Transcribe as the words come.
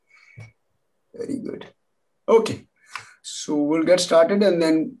Very good. Okay. So we'll get started and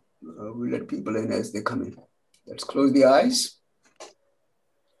then we'll let people in as they come in. Let's close the eyes.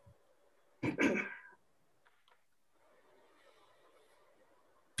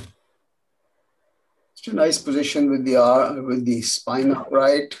 It's a nice position with the spine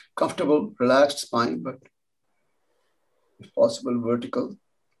upright, comfortable, relaxed spine, but if possible, vertical.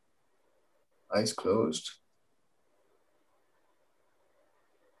 Eyes closed.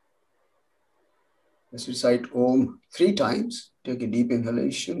 Let's recite Om 3 times. Take a deep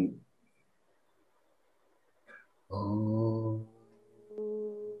inhalation. Om.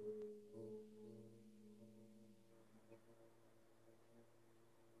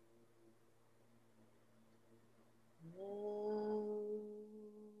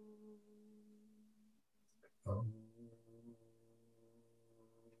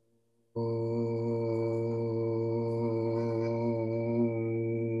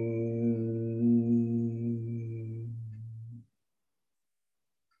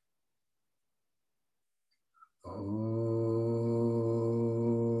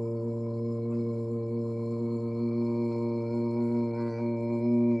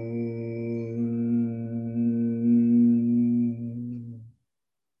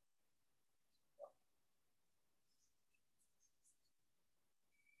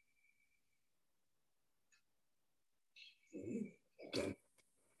 Again.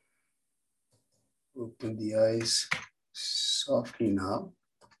 Open the eyes softly now.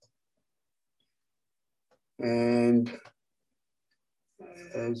 And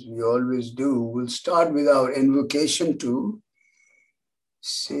as we always do, we'll start with our invocation to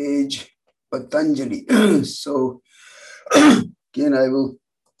Sage Patanjali. So again, I will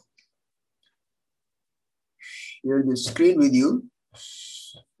share the screen with you.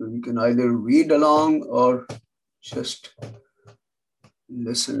 So you can either read along or just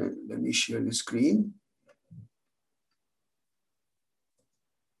listen. Let me share the screen.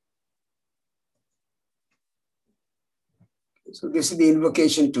 So this is the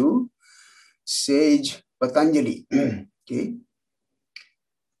invocation to Sage Patanjali. Okay.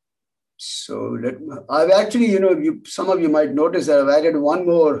 So I've actually, some of you might notice that I've added one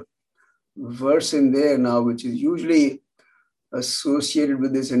more verse in there now, which is usually associated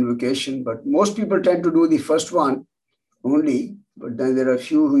with this invocation. But most people tend to do the first one only. But then there are a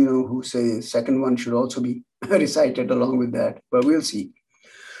few, who say the second one should also be recited along with that. But we'll see.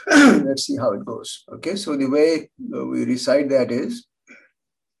 Let's see how it goes. Okay, so the way we recite that is,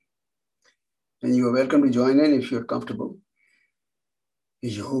 and you are welcome to join in if you're comfortable.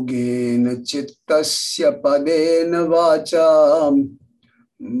 Yogena chittasya padena vacham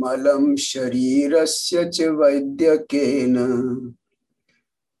malam sharirasya ch vaidyakena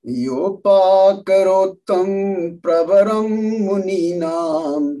yopakarotam pravaram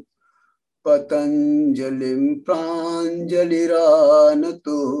muninam patanjalim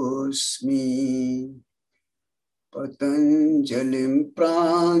pranjaliranatosmi patanjalim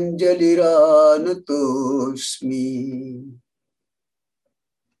pranjaliranatosmi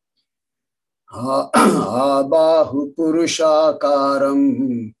Abahu Purushakaram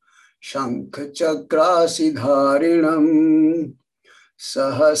Shankha Chakrasidharinam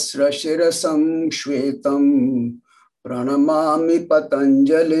Sahasra Shirasam Shvetam Pranamami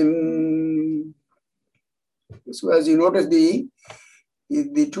Patanjalim. So as you notice, the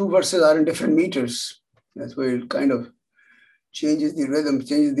two verses are in different meters. That's where it kind of changes the rhythm,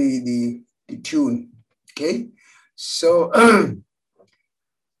 changes the tune. Okay, so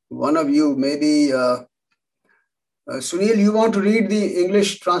one of you, maybe Sunil, you want to read the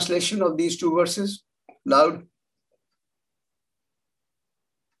English translation of these two verses loud?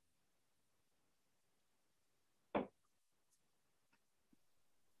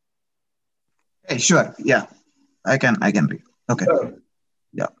 Hey, sure. Yeah, I can read. Okay. Sure.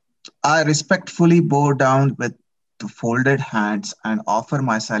 Yeah. I respectfully bow down with the folded hands and offer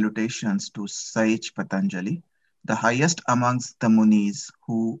my salutations to Sage Patanjali, the highest amongst the Munis,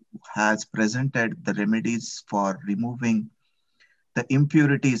 who has presented the remedies for removing the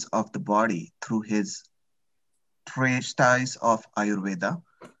impurities of the body through his treatise of Ayurveda,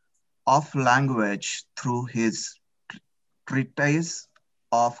 of language through his treatise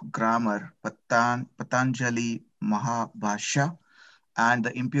of grammar, Patanjali Mahabhashya, and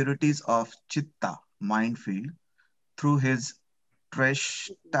the impurities of Chitta, mind field, through his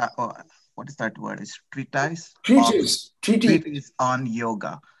what is that word? Is treatise on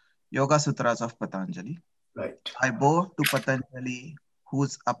yoga, Yoga Sutras of Patanjali. Right. I bow to Patanjali,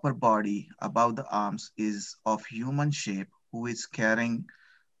 whose upper body above the arms is of human shape, who is carrying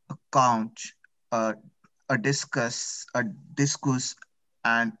a conch, a discus,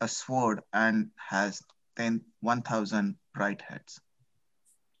 and a sword and has 1,000 bright heads.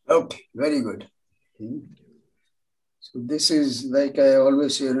 Okay, very good. So this is, like I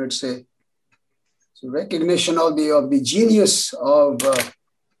always say, it's a recognition of the genius of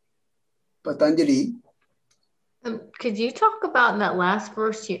Patanjali. Could you talk about in that last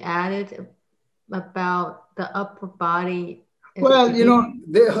verse you added about the upper body? Well,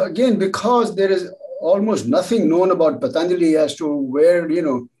 again, because there is almost nothing known about Patanjali as to where,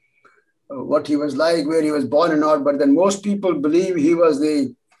 what he was like, where he was born and all, but then most people believe he was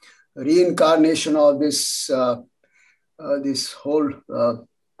the reincarnation of this whole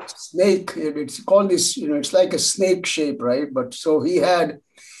snake. It's called this, it's like a snake shape, right? But so he had,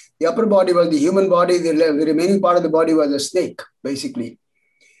 the upper body was the human body, the remaining part of the body was a snake, basically.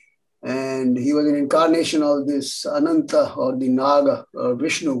 And he was an incarnation of this Ananta or the Naga or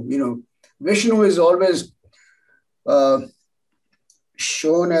Vishnu. Vishnu is always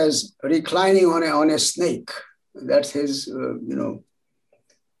shown as reclining on a snake. That's his,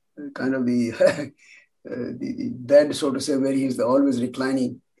 kind of the the bed, so to say, where he is always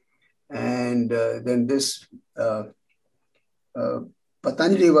reclining. And then this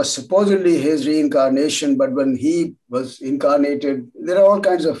Patanjali was supposedly his reincarnation, but when he was incarnated, there are all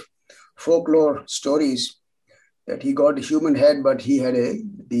kinds of folklore stories that he got a human head, but he had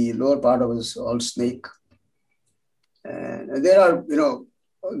the lower part of was all snake. And there are,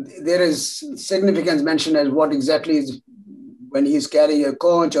 there is significance mentioned as what exactly is when he's carrying a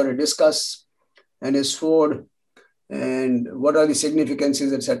conch or a discus and his sword, and what are the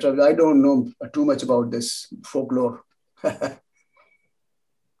significances, etc. I don't know too much about this folklore.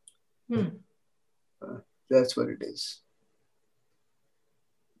 That's what it is.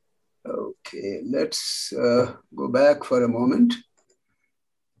 Okay, let's go back for a moment.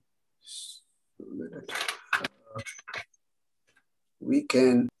 We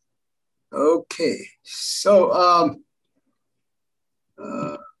can. Okay, so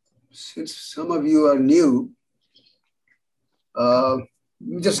since some of you are new,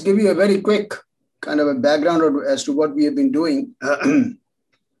 just give you a very quick kind of a background as to what we have been doing.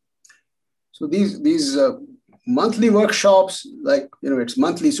 So these monthly workshops, like, it's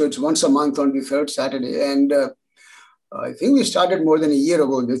monthly, so it's once a month on the third Saturday. And I think we started more than a year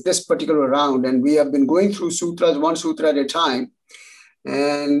ago, this particular round, and we have been going through sutras, one sutra at a time,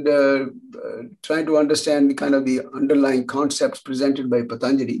 and trying to understand the kind of the underlying concepts presented by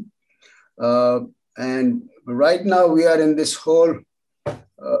Patanjali. And right now we are in this whole,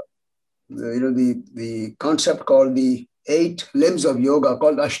 the concept called the 8 limbs of yoga,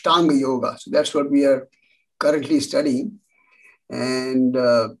 called Ashtanga Yoga. So that's what we are currently studying. And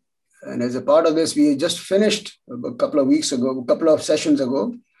as a part of this, we just finished a couple of sessions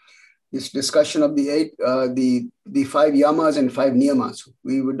ago, this discussion of the 5 yamas and 5 niyamas.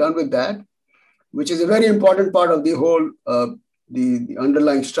 We were done with that, which is a very important part of the whole, the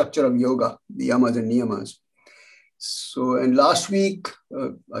underlying structure of yoga, the yamas and niyamas. So, and last week,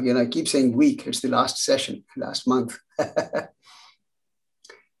 again, I keep saying week, it's the last session, last month.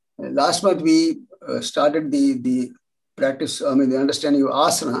 Last month, we started the practice, the understanding of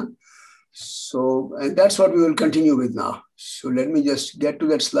asana. So, and that's what we will continue with now. So let me just get to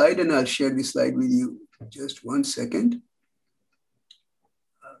that slide and I'll share the slide with you. Just one second.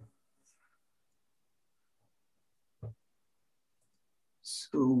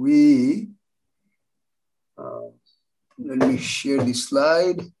 So let me share the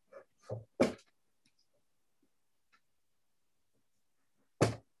slide.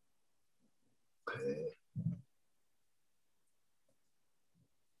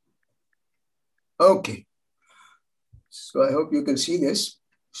 Okay. So I hope you can see this.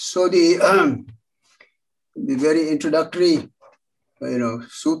 So the very introductory,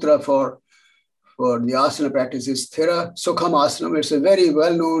 sutra for the asana practice is Sthira Sukham Asana. It's a very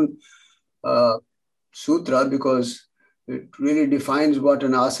well-known sutra because it really defines what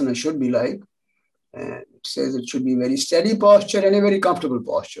an asana should be like. And it says it should be very steady posture and a very comfortable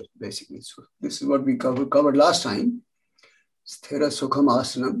posture, basically. So this is what we covered last time. Sthira Sukham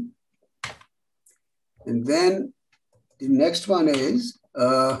Asana. And then the next one is,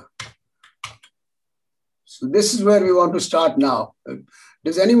 so this is where we want to start now.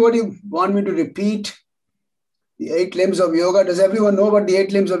 Does anybody want me to repeat the 8 limbs of yoga? Does everyone know what the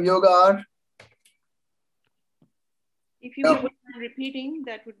 8 limbs of yoga are? If you don't mind repeating,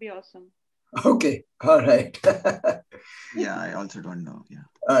 that would be awesome. Okay, all right. Yeah, I also don't know. Yeah.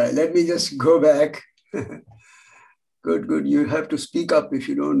 All right, let me just go back. Good. You have to speak up if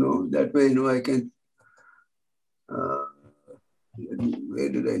you don't know. That way, I can. Where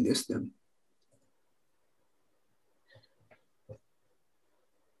did I list them?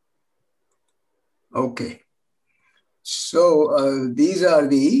 Okay. So these are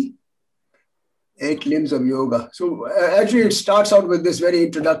the 8 limbs of yoga. So actually it starts out with this very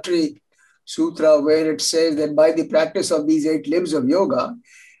introductory sutra where it says that by the practice of these 8 limbs of yoga,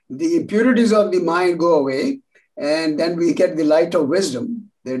 the impurities of the mind go away, and then we get the light of wisdom.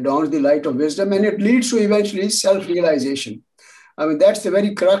 There dawns the light of wisdom, and it leads to eventually self-realization. I mean, that's the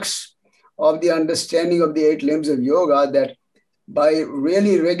very crux of the understanding of the 8 limbs of yoga, that by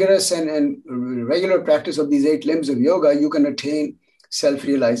really rigorous and regular practice of these 8 limbs of yoga, you can attain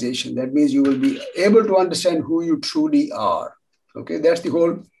self-realization. That means you will be able to understand who you truly are. Okay, that's the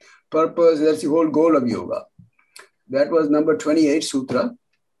whole purpose, that's the whole goal of yoga. That was number 28 sutra.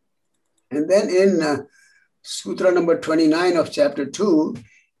 And then in sutra number 29 of chapter 2,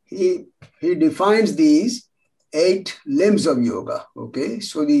 he defines these 8 limbs of yoga. Okay,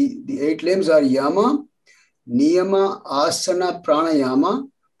 so the 8 limbs are yama, niyama, asana, pranayama,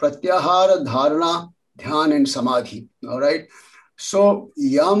 pratyahara, dharana, dhyan, and samadhi. All right. So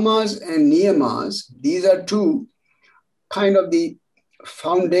yamas and niyamas, these are 2 kind of the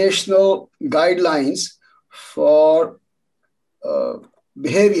foundational guidelines for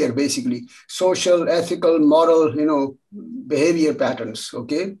behavior, basically social, ethical, moral, behavior patterns.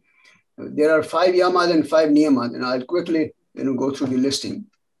 Okay, there are 5 yamas and 5 niyamas, and I'll quickly go through the listing.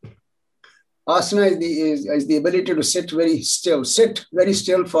 Asana is the ability to sit very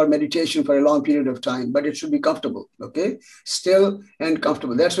still for meditation for a long period of time, but it should be comfortable. Okay, still and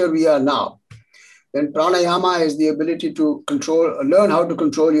comfortable. That's where we are now. Then pranayama is the ability to learn how to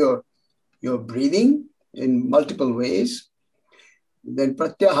control your breathing in multiple ways. Then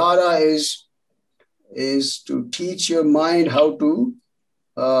pratyahara is to teach your mind how to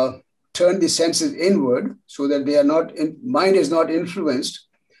turn the senses inward so that mind is not influenced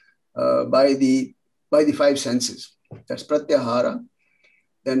by the 5 senses. That's pratyahara.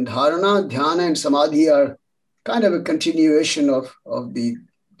 Then dharana, dhyana, and samadhi are kind of a continuation of the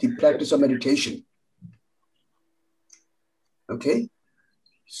practice of meditation. Okay,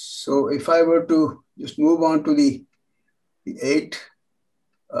 so if I were to just move on to the 8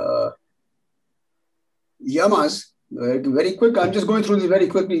 yamas, very quick. I'm just going through this very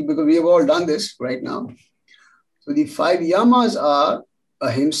quickly because we have all done this right now. So the 5 yamas are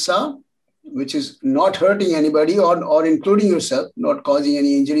ahimsa, which is not hurting anybody or including yourself, not causing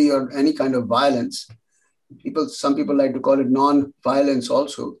any injury or any kind of violence. Some people like to call it non-violence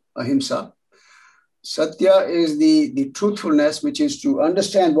also, ahimsa. Satya is the truthfulness, which is to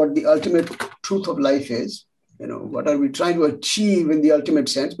understand what the ultimate truth of life is. What are we trying to achieve in the ultimate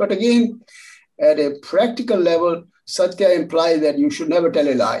sense? But again, at a practical level, Satya implies that you should never tell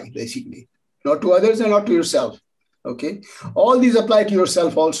a lie, basically. Not to others and not to yourself. Okay? All these apply to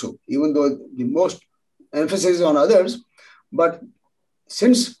yourself also, even though the most emphasis is on others. But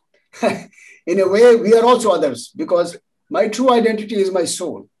since, in a way, we are also others, because my true identity is my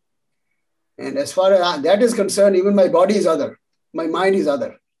soul. And as far as that is concerned, even my body is other. My mind is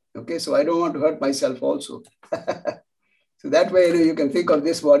other. Okay, so I don't want to hurt myself also. So that way, you can think of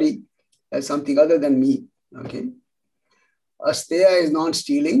this body as something other than me. Okay. Asteya is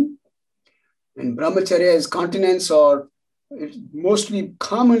non-stealing. And brahmacharya is continence, or it's mostly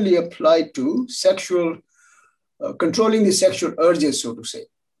commonly applied to sexual, controlling the sexual urges, so to say.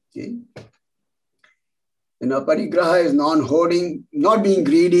 Okay. And aparigraha is non-hoarding, not being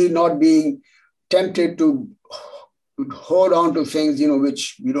greedy, not being tempted to hold on to things,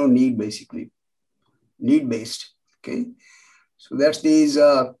 which you don't need, basically. Need-based. Okay. So that's these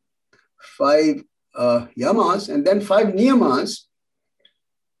 5 yamas. And then 5 niyamas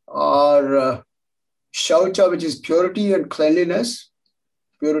are shaucha, which is purity and cleanliness,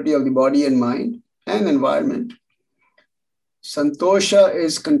 purity of the body and mind and environment. Santosha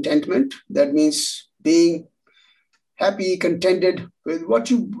is contentment. That means being happy, contented with what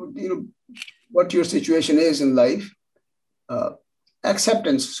your situation is in life.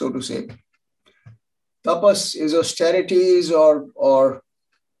 Acceptance, so to say. Tapas is austerities or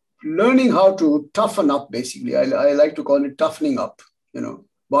learning how to toughen up, basically. I like to call it toughening up,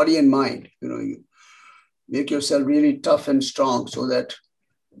 body and mind. You make yourself really tough and strong so that,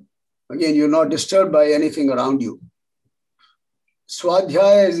 again, you're not disturbed by anything around you.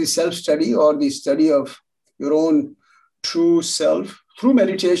 Swadhyaya is the self-study or the study of your own true self through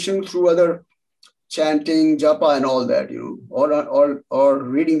meditation, through other chanting, japa and all that, or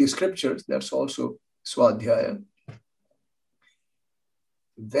reading the scriptures. That's also Swadhyaya.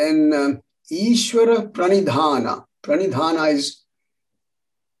 Then Ishvara Pranidhana. Pranidhana is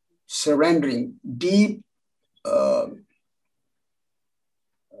surrendering, deep,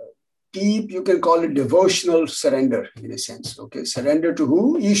 you can call it devotional surrender in a sense. Okay, surrender to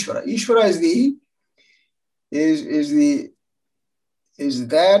who? Ishvara. Ishvara is is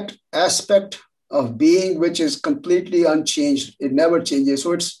that aspect of being which is completely unchanged. It never changes.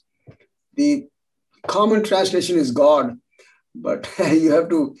 So it's the common translation is God, but you have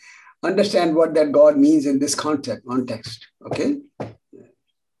to understand what that God means in this context. Okay.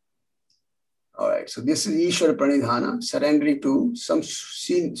 All right. So this is Ishvara Pranidhana, surrendering to some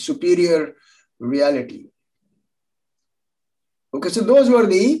superior reality. Okay. So those were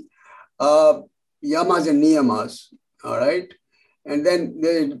the yamas and niyamas. All right. And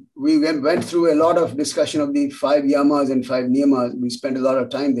then we went through a lot of discussion of the 5 yamas and 5 niyamas. We spent a lot of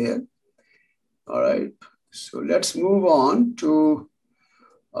time there. All right. So let's move on to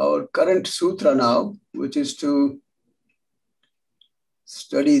our current sutra now, which is to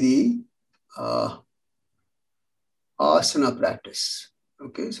study the asana practice.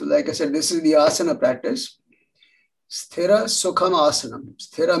 Okay. So like I said, this is the asana practice. Sthira Sukham Asanam.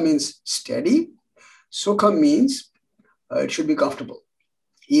 Sthira means steady. Sukham means it should be comfortable,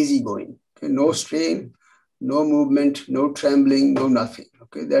 easy going. Okay? No strain, no movement, no trembling, no nothing.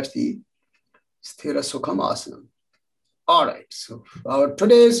 Okay, that's the Sthira Sukham Asanam. All right, so our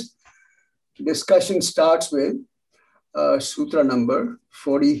today's discussion starts with sutra number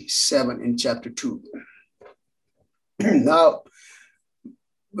 47 in chapter 2. Now,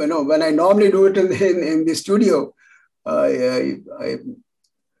 when I normally do it in the studio, I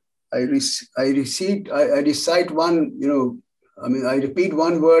recite one, I repeat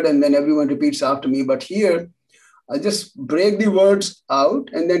one word and then everyone repeats after me. But here, I just break the words out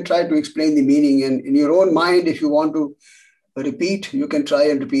and then try to explain the meaning. And in your own mind, if you want to repeat, you can try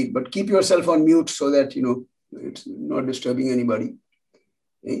and repeat. But keep yourself on mute so that, it's not disturbing anybody.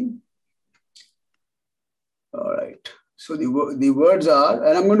 Okay? All right. So the words are,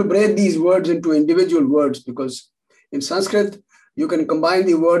 and I'm going to break these words into individual words because in Sanskrit, you can combine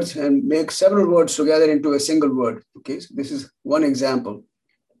the words and make several words together into a single word. Okay, so this is one example.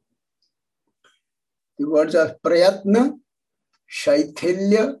 The words are Prayatna,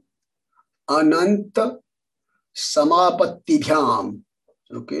 Shaithilya, Ananta, Samapattibhyam.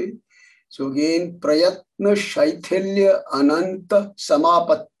 Okay, so again, Prayatna, Shaithilya, Ananta,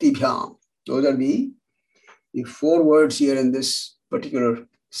 Samapattibhyam. Those are the 4 words here in this particular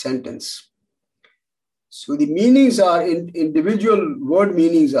sentence. So the meanings are, individual word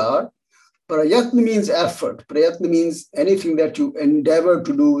meanings are, prayatna means effort. Prayatna means anything that you endeavor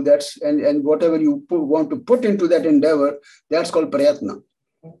to do, and whatever you want to put into that endeavor, that's called prayatna.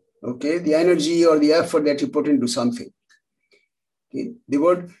 Okay, the energy or the effort that you put into something. Okay. The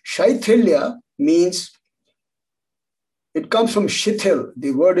word shaithilya means, it comes from shithil.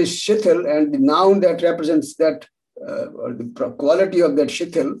 The word is shithil, and the noun that represents that, or the quality of that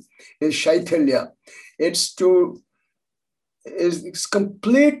shithil is shaithilya. It's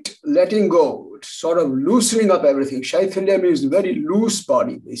complete letting go. It's sort of loosening up everything. Shaithilya means very loose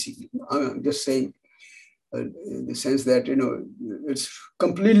body, basically. I'm just saying in the sense that, it's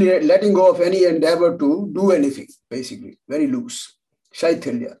completely letting go of any endeavor to do anything, basically. Very loose.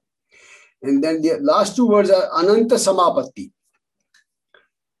 Shaithilya. And then the last 2 words are Ananta Samapatti.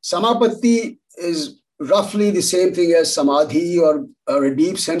 Samapatti is roughly the same thing as samadhi or a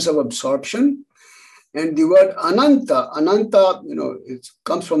deep sense of absorption. And the word Ananta, it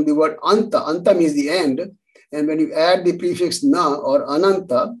comes from the word Anta. Anta means the end. And when you add the prefix Na or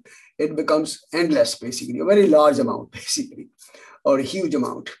Ananta, it becomes endless, basically, a very large amount, basically, or a huge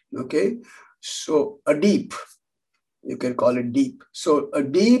amount. Okay. So a deep, you can call it deep. So a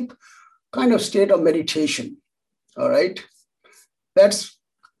deep kind of state of meditation. All right. That's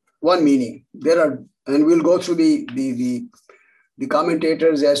one meaning. And we'll go through the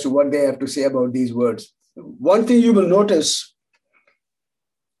commentators as to what they have to say about these words. One thing you will notice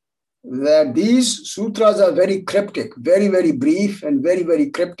that these sutras are very cryptic, very, very brief and very,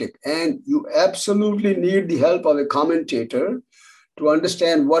 very cryptic. And you absolutely need the help of a commentator to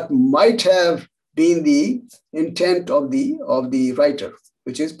understand what might have been the intent of the writer,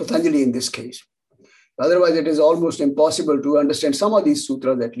 which is Patanjali in this case. Otherwise, it is almost impossible to understand some of these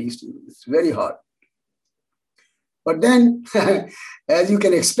sutras, at least. It's very hard. But then, as you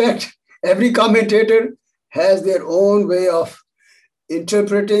can expect, every commentator has their own way of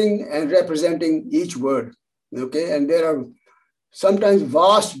interpreting and representing each word. Okay, and there are sometimes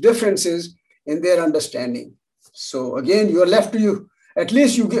vast differences in their understanding. So again, you are left to you. At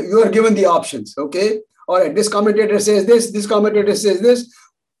least you are given the options. Okay, all right. This commentator says this. This commentator says this.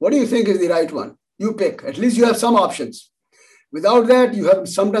 What do you think is the right one? You pick. At least you have some options. Without that, you have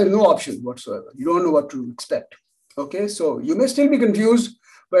sometimes no option whatsoever. You don't know what to expect. Okay, so you may still be confused,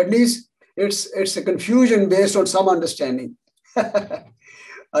 but at least it's a confusion based on some understanding.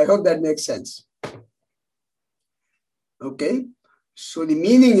 I hope that makes sense. Okay. So the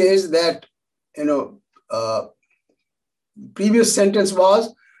meaning is that, previous sentence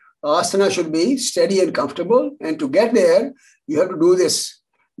was asana should be steady and comfortable. And to get there, you have to do this.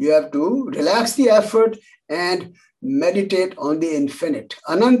 You have to relax the effort and meditate on the infinite.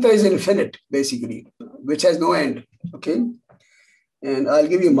 Ananta is infinite, basically, which has no end. Okay. And I'll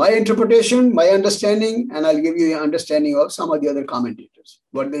give you my interpretation, my understanding, and I'll give you the understanding of some of the other commentators,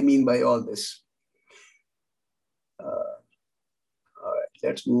 what they mean by all this. All right,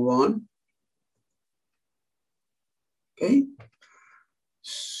 let's move on. Okay.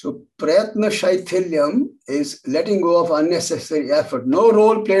 So, Prayatna Shaithilyam is letting go of unnecessary effort. No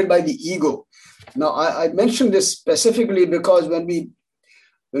role played by the ego. Now, I mentioned this specifically because when we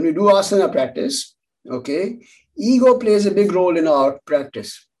do asana practice, okay, ego plays a big role in our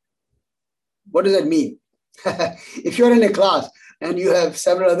practice. What does that mean? If you're in a class and you have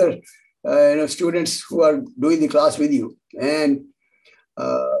several other students who are doing the class with you, and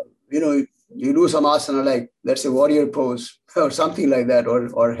you do some asana like, let's say, warrior pose or something like that,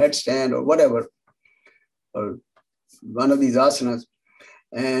 or headstand or whatever, or one of these asanas,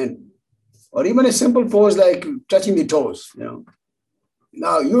 or even a simple pose like touching the toes.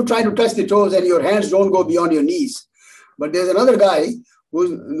 Now you try to touch the toes and your hands don't go beyond your knees, but there's another guy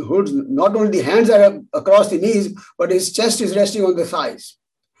who's not only the hands are across the knees, but his chest is resting on the thighs,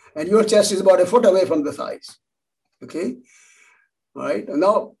 and your chest is about a foot away from the thighs. Okay, all right. And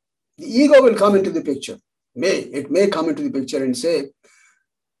now the ego will come into the picture. It may come into the picture and say,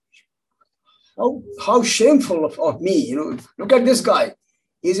 how shameful of me. Look at this guy.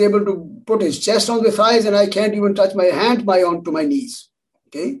 He's able to put his chest on the thighs, and I can't even touch my hand onto my knees.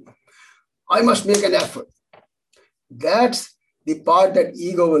 Okay, I must make an effort. That's the part that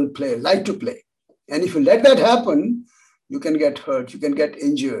ego will like to play. And if you let that happen, you can get hurt, you can get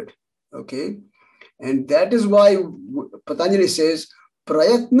injured. Okay, and that is why Patanjali says,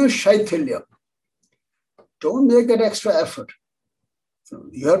 Prayatna Shaithilyam. Don't make that extra effort.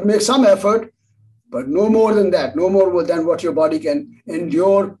 You have to make some effort, but no more than that, no more than what your body can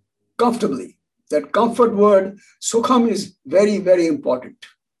endure comfortably. That comfort word, sukham, is very, very important.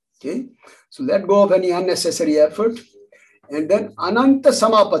 Okay, so let go of any unnecessary effort. And then ananta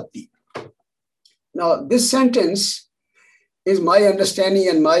samapatti. Now, this sentence is my understanding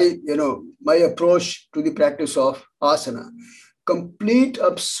and my approach to the practice of asana. Complete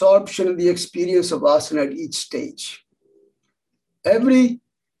absorption of the experience of asana at each stage. Every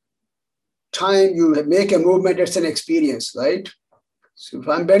time you make a movement, it's an experience, right? So if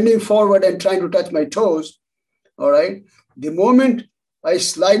I'm bending forward and trying to touch my toes, all right, the moment I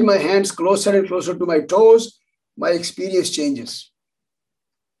slide my hands closer and closer to my toes, my experience changes,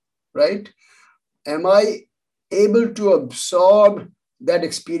 right? Am I able to absorb that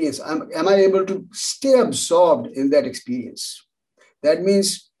experience? Am I able to stay absorbed in that experience? That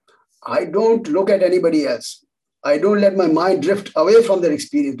means I don't look at anybody else. I don't let my mind drift away from that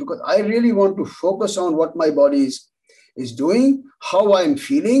experience, because I really want to focus on what my body is doing, how I'm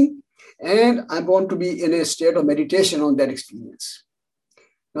feeling, and I want to be in a state of meditation on that experience.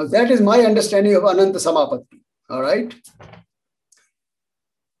 Now, that is my understanding of Ananta Samapatti. All right.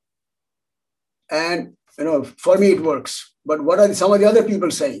 And, for me, it works. But what are some of the other people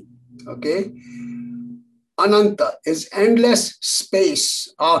saying? Okay. Ananta is endless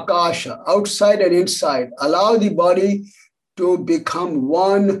space, akasha, outside and inside. Allow the body to become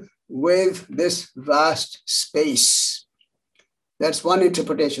one with this vast space. That's one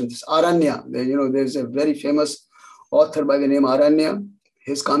interpretation. This Aranya, there's a very famous author by the name Aranya.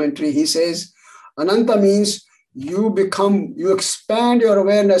 His commentary, he says, Ananta means you expand your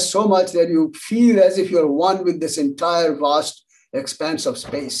awareness so much that you feel as if you're one with this entire vast expanse of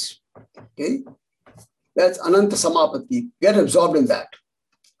space. Okay. That's Ananta Samapatti. Get absorbed in that.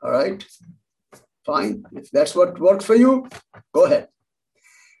 All right. Fine. If that's what works for you, go ahead.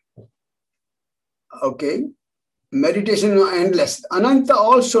 Okay. Meditation endless. Ananta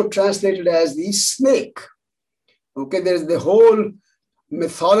also translated as the snake. Okay. There's the whole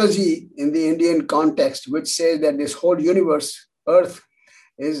mythology in the Indian context, which says that this whole universe, Earth,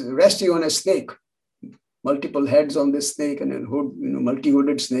 is resting on a snake. Multiple heads on this snake and a hood,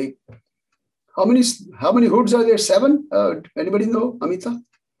 multi-hooded snake. How many hoods are there? 7? Anybody know, Amita?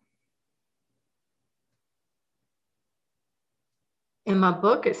 In my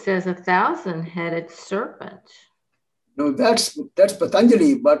book, it says 1,000-headed serpent. No, that's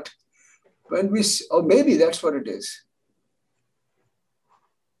Patanjali, but when maybe that's what it is.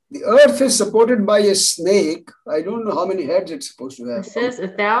 The earth is supported by a snake. I don't know how many heads it's supposed to have. It says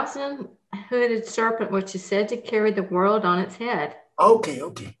 1,000-headed serpent, which is said to carry the world on its head. Okay.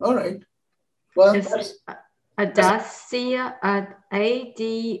 All right. Well, Adisesa,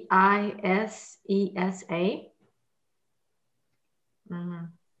 Adisesa.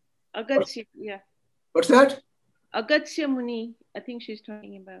 Agastya, yeah. What's that? Agastya Muni, I think she's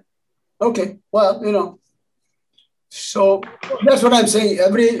talking about. Okay, well, so that's what I'm saying.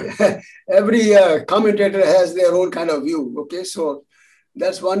 Every commentator has their own kind of view. Okay, so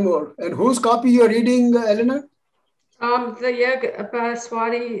that's one more. And whose copy you're reading, Eleanor? The yoga by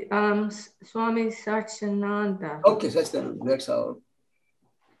Swami Satchidananda. Okay, that's how.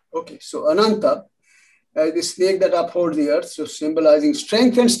 Okay, so Ananta, the snake that upholds the earth, so symbolizing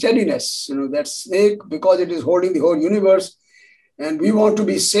strength and steadiness. That snake, because it is holding the whole universe, and we want to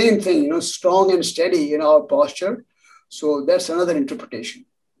be same thing, strong and steady in our posture. So that's another interpretation.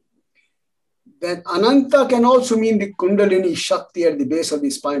 Then Ananta can also mean the Kundalini Shakti at the base of the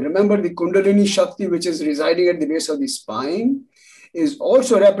spine. Remember, the Kundalini Shakti, which is residing at the base of the spine, is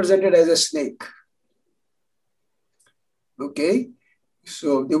also represented as a snake. Okay,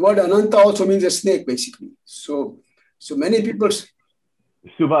 so the word Ananta also means a snake, basically. So many people.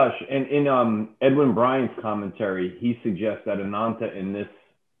 Subhash, in Edwin Bryant's commentary, he suggests that Ananta in this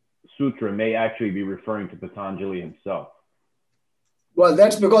sutra may actually be referring to Patanjali himself. Well,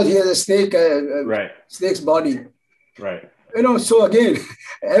 that's because he has a snake, right. Snake's body. Right. So again,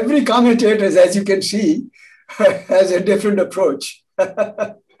 every commentator, as you can see, has a different approach.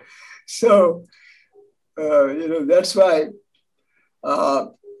 So, that's why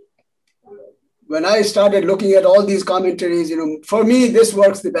when I started looking at all these commentaries, for me, this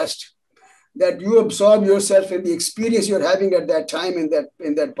works the best. That you absorb yourself in the experience you're having at that time in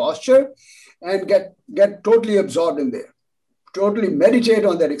that posture, and get totally absorbed in there. Totally meditate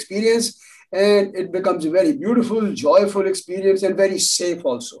on that experience, and it becomes a very beautiful, joyful experience, and very safe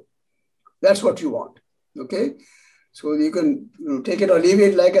also. That's what you want. Okay, so you can take it or leave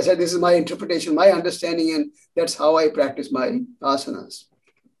it. Like I said, this is my interpretation, my understanding, and that's how I practice my asanas.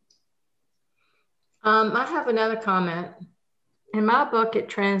 I have another comment. In my book, it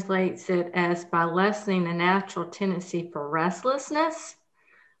translates it as by lessening the natural tendency for restlessness,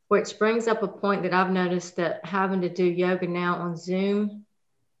 which brings up a point that I've noticed, that having to do yoga now on Zoom,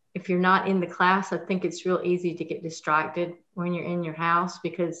 if you're not in the class, I think it's real easy to get distracted when you're in your house,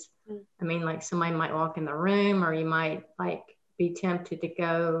 because like somebody might walk in the room, or you might be tempted to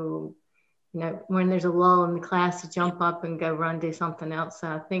go, when there's a lull in the class, to jump up and go run, do something else. So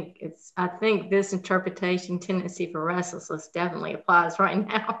I think this interpretation, tendency for restlessness, definitely applies right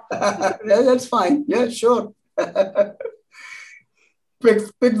now. That's fine. Yeah, sure. Pick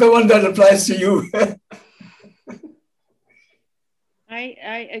the one that applies to you.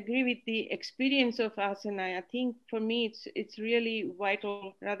 I agree with the experience of asana. I think for me, it's really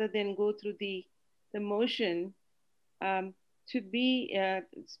vital, rather than go through the motion, to be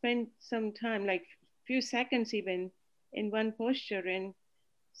spend some time, like few seconds even, in one posture, and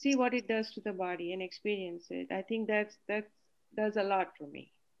see what it does to the body and experience it. I think that does a lot for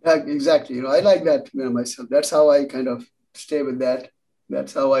me. Yeah, exactly. I like that myself. That's how I kind of stay with that.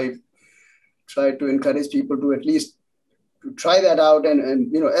 That's how I try to encourage people to at least to try that out.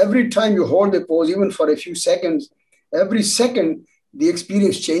 And every time you hold the pose, even for a few seconds, every second, the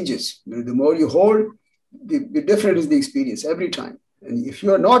experience changes. The more you hold, the different is the experience every time. And if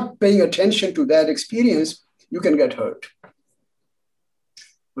you're not paying attention to that experience, you can get hurt.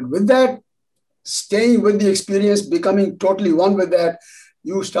 But with that, staying with the experience, becoming totally one with that,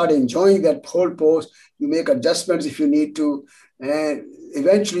 you start enjoying that whole pose. You make adjustments if you need to, and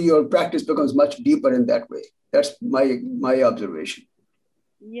eventually your practice becomes much deeper in that way. That's my observation.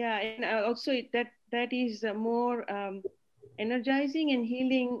 Yeah, and also that is a more energizing and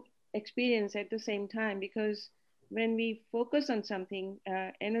healing experience at the same time, because when we focus on something,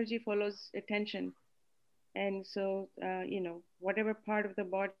 energy follows attention, and so whatever part of the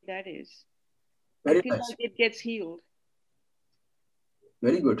body that is, Very I feel nice. like it gets healed.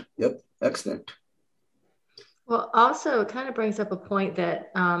 Very good. Yep, excellent. Well, also it kind of brings up a point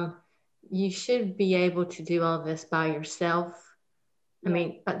that you should be able to do all of this by yourself. I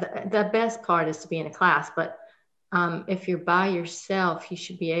mean, the best part is to be in a class, but if you're by yourself, you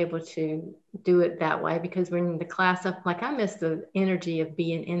should be able to do it that way, because when the class up, like I miss the energy of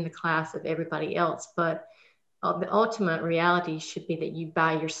being in the class of everybody else, but the ultimate reality should be that you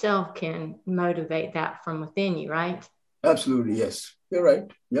by yourself can motivate that from within you, right? Absolutely, yes. You're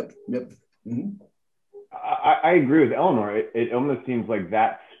right. Yep. Mm-hmm. I agree with Eleanor. It almost seems like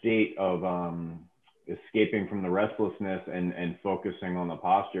that state of escaping from the restlessness and focusing on the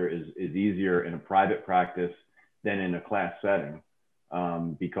posture is easier in a private practice than in a class setting,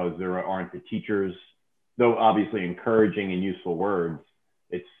 because there aren't the teachers, though obviously encouraging and useful words.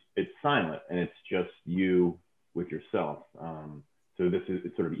 It's silent, and it's just you with yourself. So this is,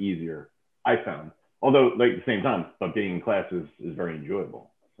 it's sort of easier, I found. Although, like, at the same time, but being in class is very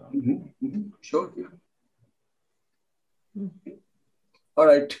enjoyable. So. Sure. Yeah. All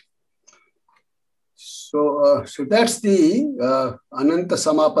right. So, so that's the Ananta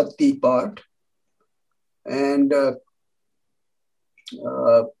Samapatti part. And,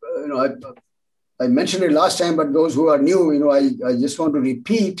 I mentioned it last time, but those who are new, I just want to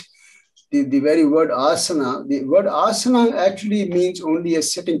repeat the very word asana. The word asana actually means only a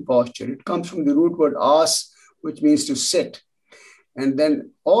sitting posture. It comes from the root word as, which means to sit. And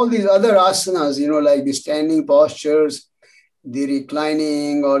then all these other asanas, like the standing postures, the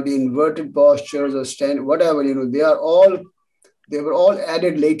reclining or the inverted postures or stand, whatever, they were all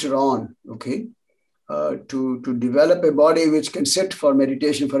added later on, okay, to develop a body which can sit for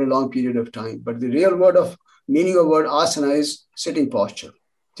meditation for a long period of time. But the real meaning of word asana is sitting posture.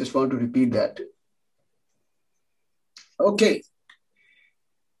 Just want to repeat that. Okay.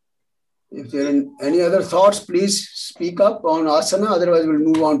 If there are any other thoughts, please speak up on asana. Otherwise, we'll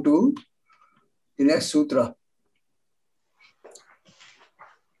move on to the next sutra.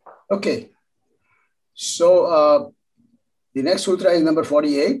 Okay. So the next sutra is number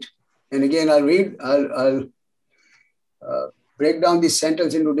 48. And again, I'll break down this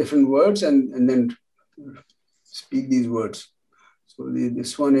sentence into different words and then speak these words. So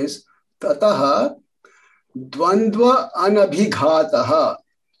this one is Tataha Dvandva Anabhighataha.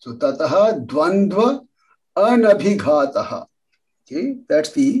 So Tataha Dvandva Anabhighataha. Okay,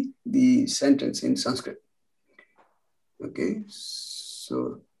 that's the sentence in Sanskrit. Okay,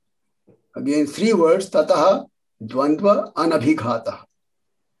 so again, 3 words, Tataha Dvandva Anabhighataha.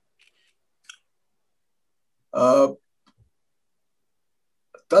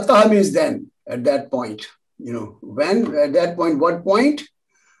 Tataha means then, at that point. When, at that point, what point?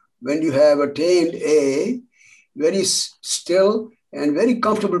 When you have attained a very still and very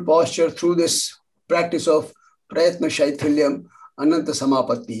comfortable posture through this practice of Prayatna Shaithilyam Ananta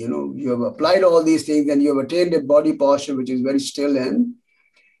Samapatti. You have applied all these things and you have attained a body posture which is very still and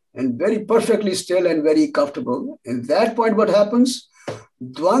very perfectly still and very comfortable. At that point, what happens?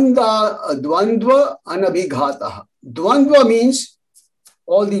 Dvandva Anabhighataha. Dvandva means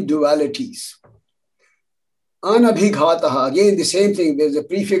all the dualities. Anabhighataha, again the same thing, there's a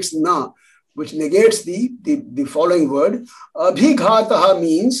prefix na, which negates the following word. Abhighataha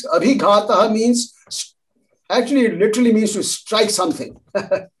means, actually it literally means to strike something.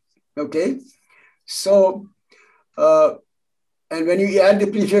 Okay? So, and when you add the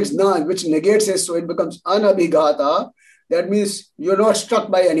prefix na, which negates it, so it becomes anabhighata, that means you're not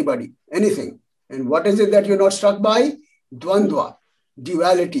struck by anybody, anything. And what is it that you're not struck by? Dvandva.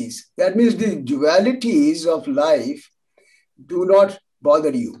 Dualities. That means the dualities of life do not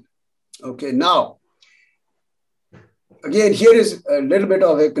bother you. Okay, now, again, here is a little bit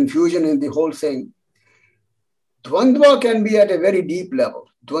of a confusion in the whole thing. Dvandva can be at a very deep level.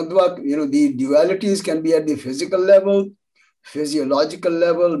 Dvandva, the dualities can be at the physical level, physiological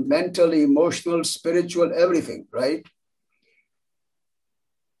level, mental, emotional, spiritual, everything, right?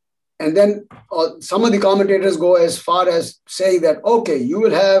 And then some of the commentators go as far as saying that, okay, you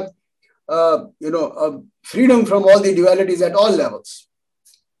will have, freedom from all the dualities at all levels.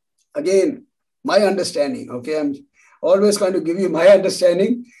 Again, my understanding, okay, I'm always going to give you my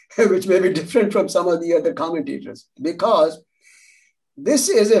understanding, which may be different from some of the other commentators, because this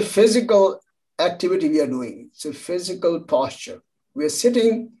is a physical activity we are doing. It's a physical posture. We are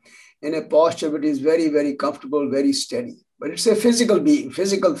sitting in a posture which is very, very comfortable, very steady, but it's a physical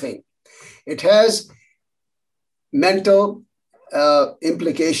thing. It has mental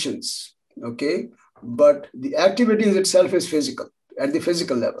implications, okay? But the activities itself is physical, at the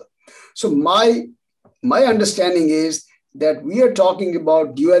physical level. So my understanding is that we are talking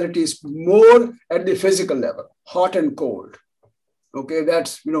about dualities more at the physical level, hot and cold. Okay,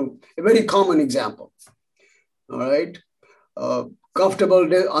 that's, a very common example. All right? Comfortable,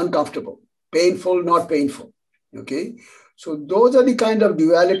 uncomfortable, painful, not painful. Okay? So those are the kind of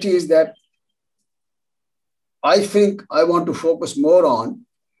dualities that I think I want to focus more on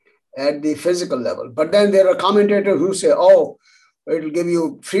at the physical level. But then there are commentators who say, oh, it will give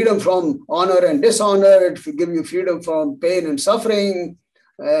you freedom from honor and dishonor. It will give you freedom from pain and suffering,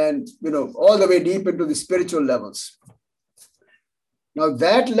 and, all the way deep into the spiritual levels. Now,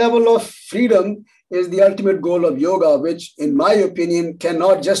 that level of freedom is the ultimate goal of yoga, which, in my opinion,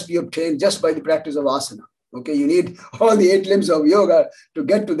 cannot just be obtained just by the practice of asana. Okay, you need all the 8 limbs of yoga to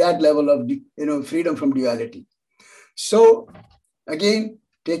get to that level of, freedom from duality. So, again,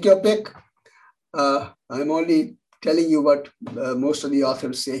 take your pick. I'm only telling you what most of the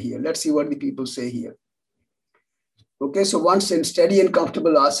authors say here. Let's see what the people say here. Okay, so once in steady and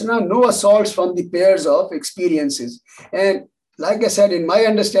comfortable asana, no assaults from the pairs of experiences. And like I said, in my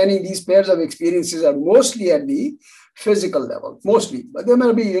understanding, these pairs of experiences are mostly at the physical level, mostly. But there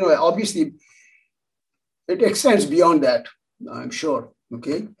may be, obviously, it extends beyond that, I'm sure.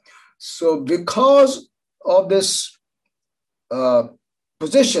 Okay, so because of this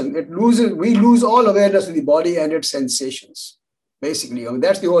position, we lose all awareness of the body and its sensations. Basically,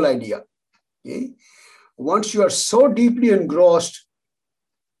 that's the whole idea. Okay, once you are so deeply engrossed,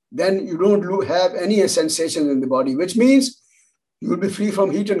 then you don't have any sensations in the body, which means you will be free from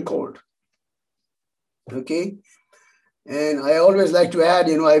heat and cold. Okay, and I always like to add,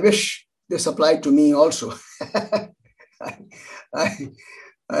 I wish this applied to me also. I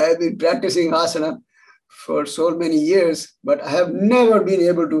have been practicing asana for so many years, but I have never been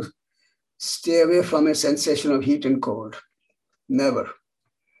able to stay away from a sensation of heat and cold. Never.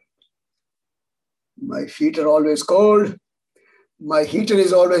 My feet are always cold. My heater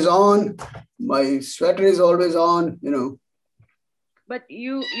is always on. My sweater is always on, But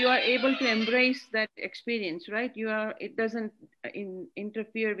you are able to embrace that experience, right? It doesn't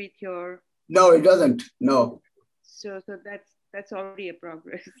interfere with your... No, it doesn't. No. So that's already a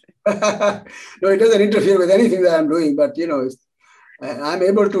progress. No, it doesn't interfere with anything that I'm doing, but I'm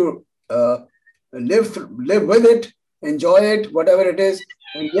able to live with it, enjoy it, whatever it is,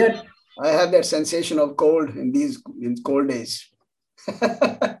 and yet I have that sensation of cold in cold days.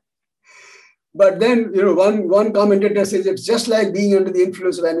 But then, one commentator says it's just like being under the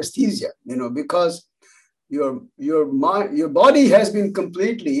influence of anesthesia, because your body has been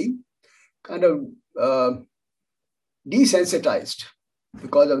completely kind of desensitized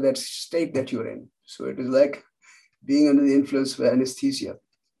because of that state that you're in. So it is like being under the influence of anesthesia,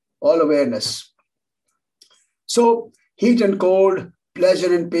 all awareness. So heat and cold,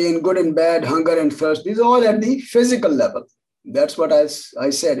 pleasure and pain, good and bad, hunger and thirst, these are all at the physical level. That's what I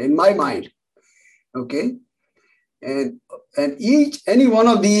said in my mind. Okay. And any one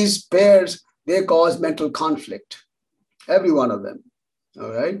of these pairs, they cause mental conflict. Every one of them.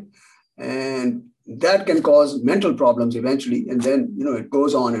 All right. And that can cause mental problems eventually. And then, it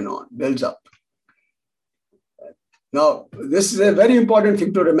goes on and on, builds up. Now, this is a very important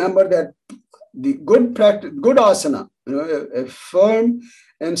thing to remember, that the good asana, a firm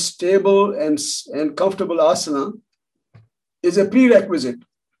and stable and comfortable asana is a prerequisite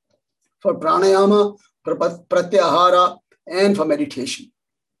for pranayama, for pratyahara, and for meditation.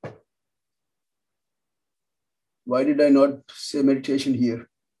 Why did I not say meditation here?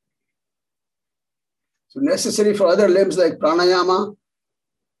 So necessary for other limbs like pranayama,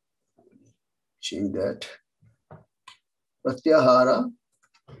 change that, pratyahara,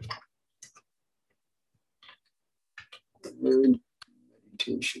 and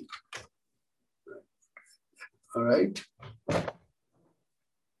meditation. All right.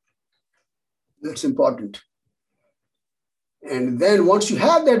 That's important. And then once you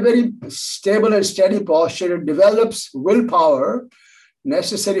have that very stable and steady posture, it develops willpower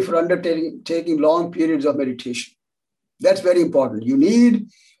necessary for undertaking long periods of meditation. That's very important. You need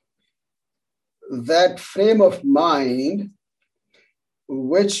that frame of mind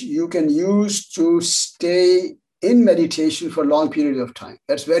which you can use to stay in meditation for long periods of time.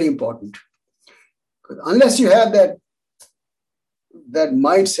 That's very important. Unless you have that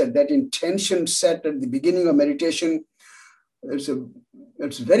mindset, that intention set at the beginning of meditation,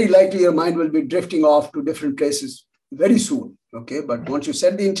 it's very likely your mind will be drifting off to different places very soon. Okay, but once you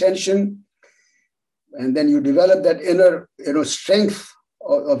set the intention and then you develop that inner strength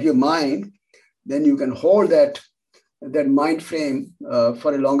of your mind, then you can hold that mind frame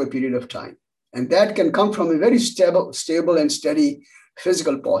for a longer period of time. And that can come from a very stable and steady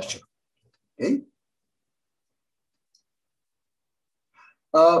physical posture. Okay.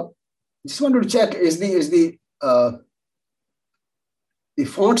 Just wanted to check, is the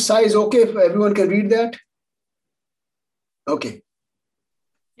font size okay if everyone can read that? Okay.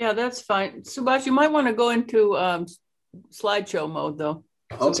 Yeah, that's fine. Subhash, you might want to go into slideshow mode though,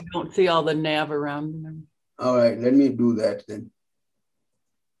 so we don't see all the nav around. All right, let me do that then.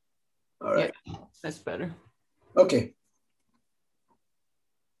 All right. Yeah, that's better. Okay.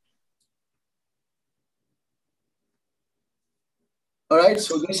 All right,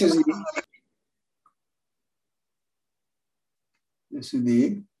 so this is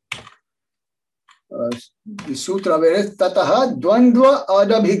the sutra where it's tataha dvandva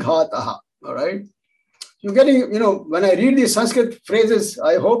adabhighataha. All right. You're getting, when I read these Sanskrit phrases,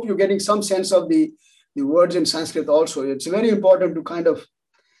 I hope you're getting some sense of the words in Sanskrit also. It's very important to kind of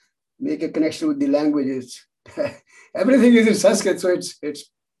make a connection with the languages. Everything is in Sanskrit, so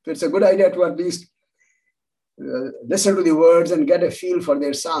it's a good idea to at least listen to the words and get a feel for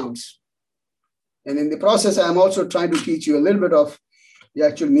their sounds. And in the process, I'm also trying to teach you a little bit of the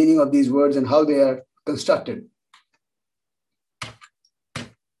actual meaning of these words and how they are constructed.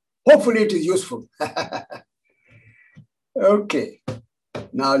 Hopefully it is useful. Okay,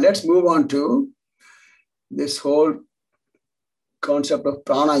 now let's move on to this whole concept of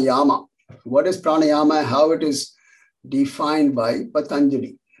pranayama. What is pranayama? How it is defined by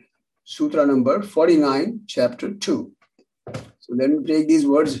Patanjali. Sutra number 49, chapter 2. So let me break these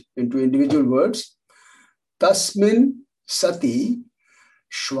words into individual words. Tasmin sati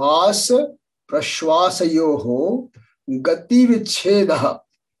shvasa prashvasayoho gati vichhedah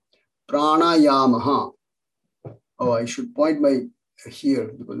pranayamaha. Oh, I should point my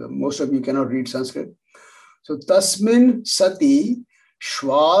here because most of you cannot read Sanskrit. So tasmin sati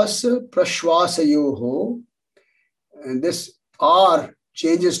shvasa prashvasayoho, and this R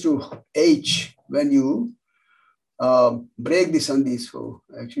changes to H when you break the sandhi. So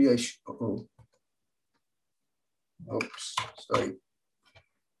actually I should, oops, sorry.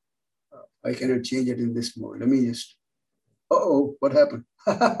 I cannot change it in this mode. Let me just, what happened?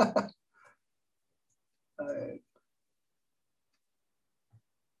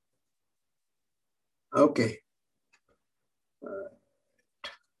 Okay.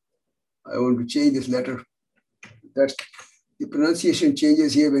 I want to change this letter. That's the pronunciation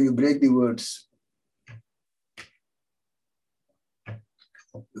changes here when you break the words.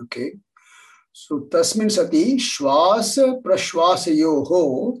 Okay. So tasmin sati shvasa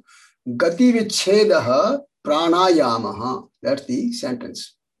prashvasayoho gati vichhedah pranayamaha. That's the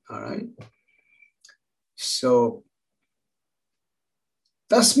sentence. All right. So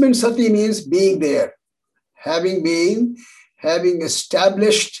tasmin sati means being there, having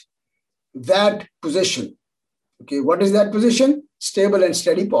established that position. Okay, what is that position? Stable and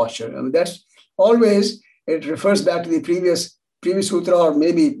steady posture. I mean, that's always, it refers back to the previous sutra or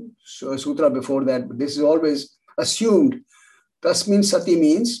maybe a sutra before that, but this is always assumed. Tasmin sati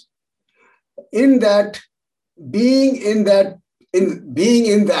means being in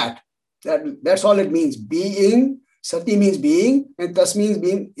that. That's all it means. Being, sati means being, and tas means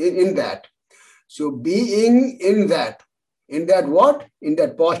being in that. So being in that what? In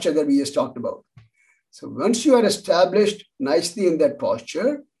that posture that we just talked about. So once you are established nicely in that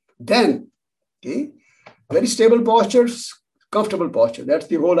posture, then, okay, very stable posture, comfortable posture. That's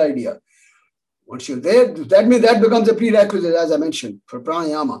the whole idea. Once you're there, that means that becomes a prerequisite, as I mentioned, for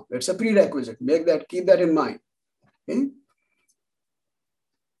pranayama. It's a prerequisite. Keep that in mind. Okay?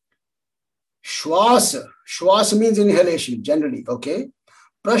 Shwasa. Shwasa means inhalation, generally, okay?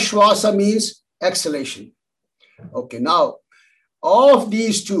 Prashwasa means exhalation. Okay, now, of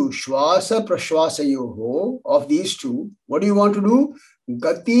these two, Shwasa, Prashwasa, Yoho, of these two, what do you want to do?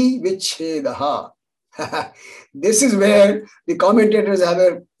 Gati Vichhedaha. This is where the commentators have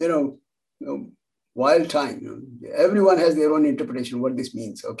a, wild time. Everyone has their own interpretation of what this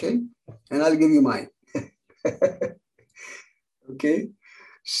means, okay? And I'll give you mine. Okay?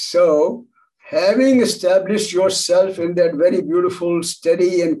 So, having established yourself in that very beautiful,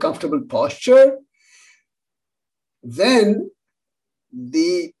 steady, and comfortable posture, then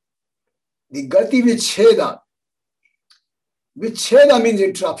the gati vichheda. Vichheda means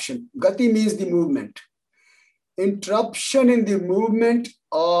interruption. Gati means the movement. Interruption in the movement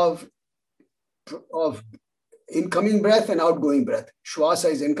of incoming breath and outgoing breath. Shwasa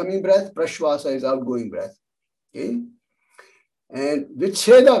is incoming breath, prashwasa is outgoing breath. Okay? And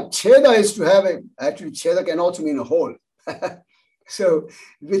cheda is to have actually cheda can also mean a hole. So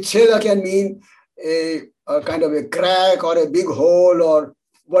vichheda can mean a kind of a crack or a big hole or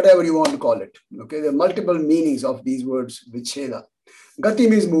whatever you want to call it. Okay, there are multiple meanings of these words, vichheda. Gati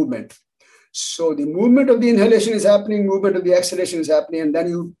means movement. So the movement of the inhalation is happening, movement of the exhalation is happening, and then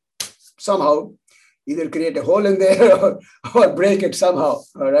you somehow either create a hole in there or break it somehow,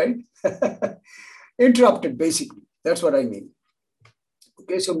 all right? Interrupted, basically. That's what I mean.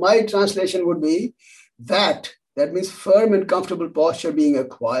 Okay, so my translation would be that means firm and comfortable posture being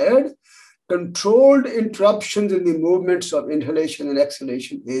acquired. Controlled interruptions in the movements of inhalation and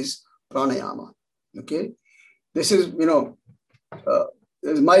exhalation is pranayama. Okay, this is, this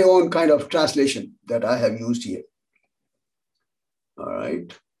is my own kind of translation that I have used here. All right,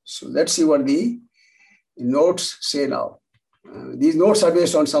 so let's see what the notes say now. These notes are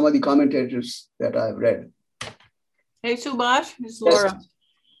based on some of the commentators that I've read. Hey, Subhash, it's Laura. Yes.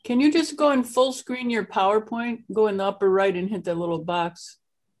 Can you just go and full screen your PowerPoint, go in the upper right and hit that little box?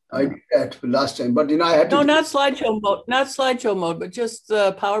 I did that last time, but I had to. No, not slideshow mode, but just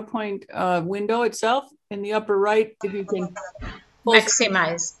the PowerPoint window itself in the upper right. If you can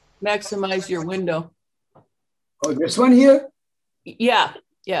maximize your window. Oh, this one here? Yeah.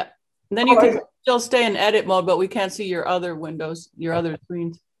 And then you can still stay in edit mode, but we can't see your other windows, your other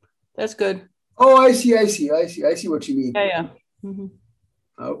screens. That's good. Oh, I see what you mean. Yeah. Mm-hmm.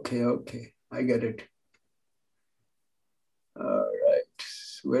 Okay. I get it. All right.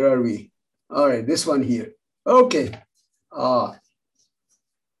 Where are we? All right, this one here. Okay. I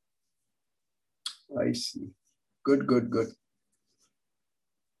see. Good.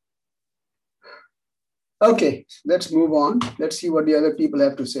 Okay, let's move on. Let's see what the other people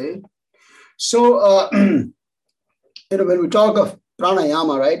have to say. So, when we talk of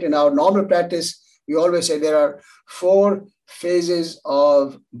pranayama, right, in our normal practice, we always say there are 4 phases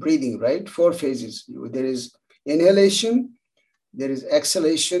of breathing, right? 4 phases. There is inhalation, there is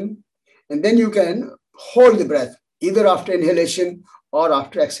exhalation, and then you can hold the breath either after inhalation or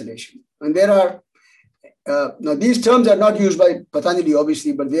after exhalation. And there are, now these terms are not used by Patanjali,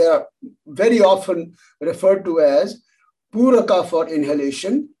 obviously, but they are very often referred to as Puraka for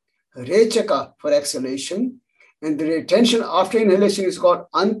inhalation, Rechaka for exhalation, and the retention after inhalation is called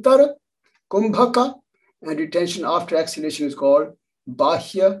Antar Kumbhaka, and retention after exhalation is called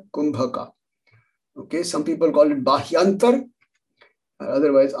Bahya Kumbhaka. Okay, some people call it Bahyantar,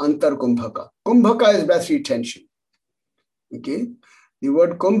 otherwise Antar Kumbhaka. Kumbhaka is breath retention. Okay, the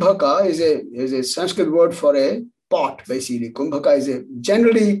word Kumbhaka is a Sanskrit word for a pot, basically. Kumbhaka is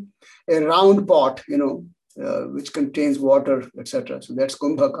generally a round pot, which contains water, etc. So that's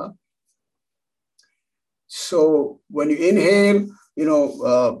Kumbhaka. So when you inhale,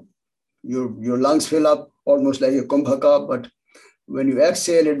 your lungs fill up almost like a Kumbhaka, but when you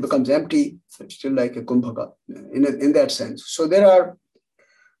exhale, it becomes empty. So it's still like a Kumbhaka in that sense. So there are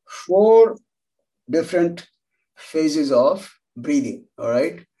 4 different phases of breathing, all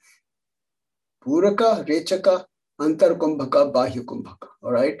right? Puraka, Rechaka, Antar Kumbhaka, Bahya Kumbhaka,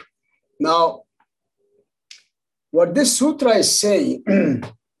 all right? Now, what this sutra is saying,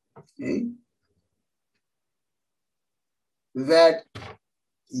 okay, that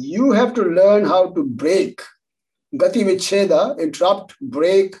you have to learn how to break Gati Vicheda, interrupt,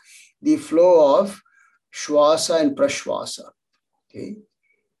 break the flow of Shwasa and Prashwasa. Okay?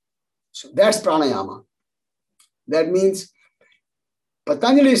 So that's pranayama. That means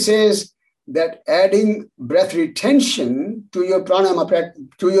Patanjali says that adding breath retention to your pranayama,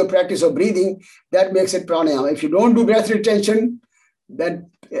 to your practice of breathing, that makes it pranayama. If you don't do breath retention, then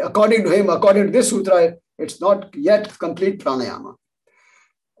according to him, according to this sutra, it's not yet complete pranayama.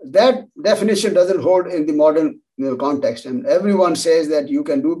 That definition doesn't hold in the modern context. And everyone says that you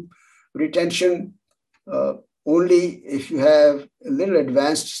can do retention only if you have a little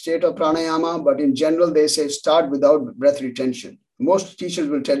advanced state of pranayama, but in general, they say start without breath retention. Most teachers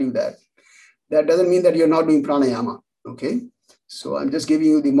will tell you that. That doesn't mean that you're not doing pranayama, okay? So I'm just giving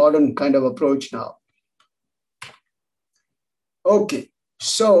you the modern kind of approach now. Okay,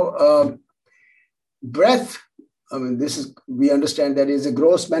 so breath, we understand that is a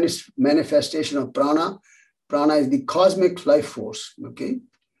gross manifestation of prana. Prana is the cosmic life force, okay?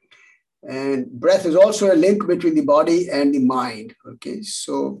 And breath is also a link between the body and the mind, okay?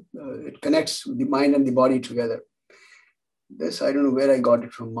 So it connects the mind and the body together. This, I don't know where I got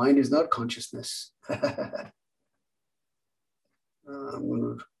it from. Mind is not consciousness. I'm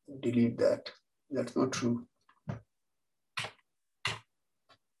going to delete that. That's not true.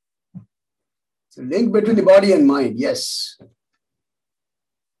 It's a link between the body and mind, yes.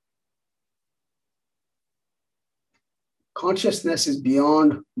 Consciousness is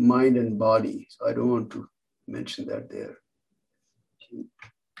beyond mind and body, so I don't want to mention that there.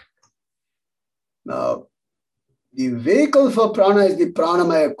 Now, the vehicle for prana is the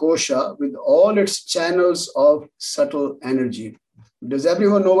pranamaya kosha with all its channels of subtle energy. Does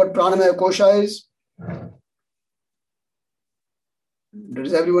everyone know what pranamaya kosha is?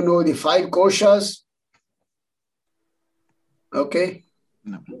 Does everyone know the 5 koshas? Okay.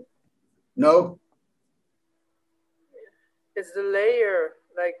 No? It's the layer,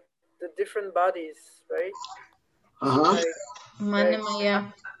 like the different bodies, right? Uh-huh.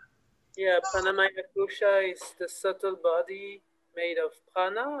 Manamaya. Yeah, Pranamaya Kosha is the subtle body made of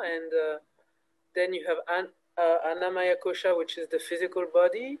prana, and then you have Annamaya Kosha, which is the physical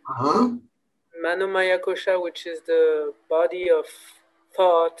body. Uh-huh. Manomaya Kosha, which is the body of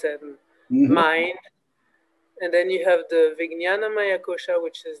thought and mind. And then you have the Vijnanamaya Kosha,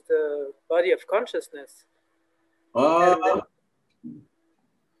 which is the body of consciousness.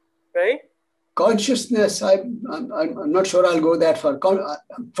 Right? Consciousness, I'm not sure I'll go that far.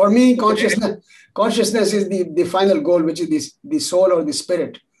 For me, consciousness is the final goal, which is the soul or the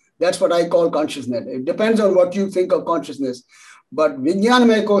spirit. That's what I call consciousness. It depends on what you think of consciousness. But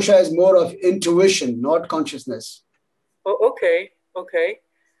Vijnanamaya Kosha is more of intuition, not consciousness. Oh, okay.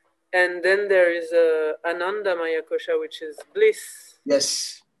 And then there is Anandamaya Kosha, which is bliss.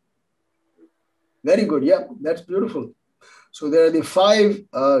 Yes. Very good. Yeah, that's beautiful. So there are the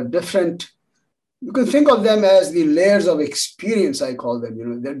 5 different, you can think of them as the layers of experience, I call them.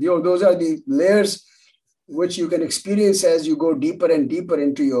 Those are the layers which you can experience as you go deeper and deeper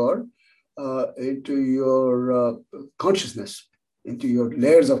into your consciousness, into your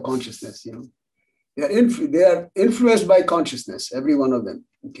layers of consciousness. They are influenced by consciousness, every one of them.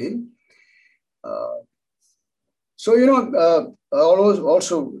 Okay.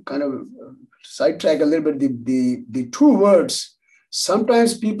 Also kind of sidetrack a little bit the 2 words.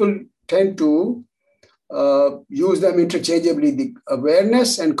 Sometimes people tend to use them interchangeably, the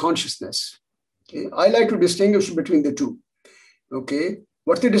awareness and consciousness. Okay. I like to distinguish between the 2. Okay.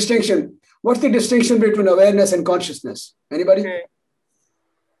 What's the distinction? What's the distinction between awareness and consciousness? Anybody? Okay.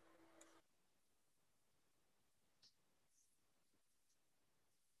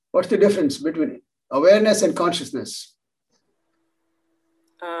 What's the difference between awareness and consciousness?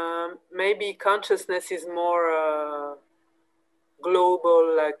 Maybe consciousness is more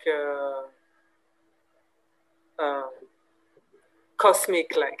global, like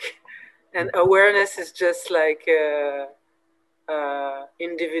cosmic, like, and awareness is just like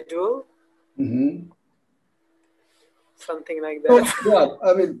individual. Mm-hmm. Something like that. So,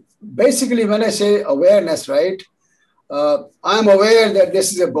 I mean, basically, when I say awareness, right? I'm aware that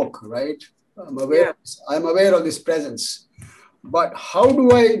this is a book, right? I'm aware of this presence. But how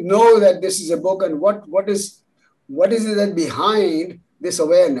do I know that this is a book, and what is it that behind this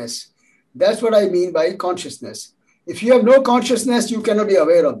awareness? That's what I mean by consciousness. If you have no consciousness, you cannot be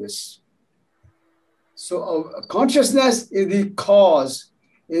aware of this. So consciousness is the cause,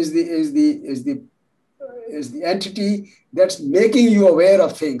 is the entity that's making you aware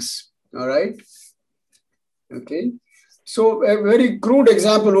of things. All right. Okay. So a very crude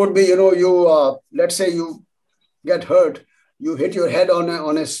example would be, let's say you get hurt, you hit your head on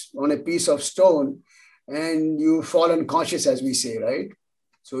a piece of stone, and you fall unconscious, as we say, right?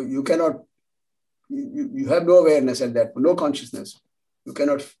 So you cannot, you have no awareness at that point, no consciousness. You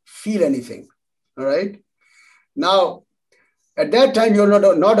cannot feel anything. All right. Now, at that time, you're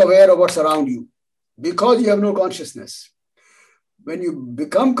not aware of what's around you because you have no consciousness. When you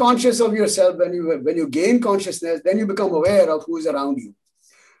become conscious of yourself, when you gain consciousness, then you become aware of who is around you.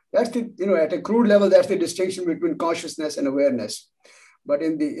 That's at a crude level, that's the distinction between consciousness and awareness. But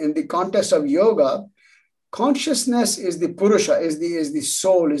in the context of yoga, consciousness is the Purusha, is the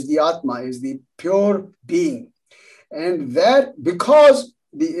soul, is the Atma, is the pure being. And that, because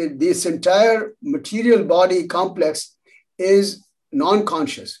this entire material body complex is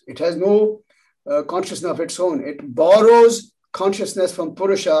non-conscious, it has no consciousness of its own. It borrows consciousness from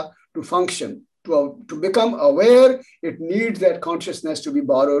Purusha to function. To become aware, it needs that consciousness to be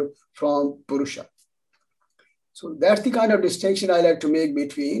borrowed from Purusha. So that's the kind of distinction I like to make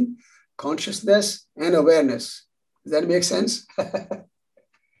between consciousness and awareness. Does that make sense?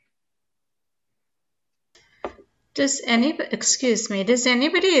 Does anybody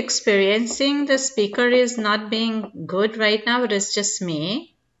experiencing the speaker is not being good right now, or is just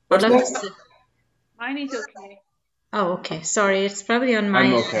me? Mine is okay. Oh, okay. Sorry, it's probably on my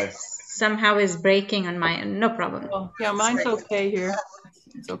end. I'm okay. Somehow is breaking on my end. No problem. Oh, yeah, mine's okay here.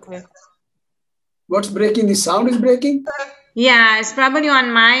 It's okay. What's breaking? The sound is breaking? Yeah, it's probably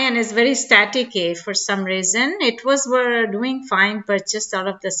on my end. It's very staticky for some reason. We're doing fine, but just all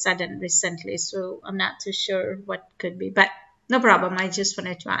of the sudden recently. So I'm not too sure what could be, but no problem. I just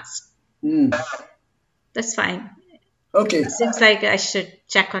wanted to ask. That's fine. Okay. It seems like I should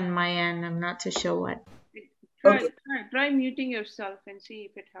check on my end. I'm not too sure what. Try muting yourself and see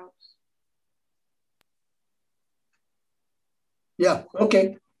if it helps. Yeah,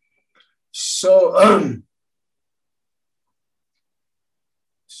 okay. So,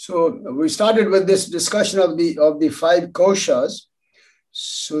 so we started with this discussion of the 5 koshas.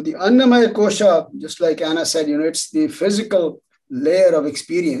 So the Annamaya kosha, just like Anna said, it's the physical layer of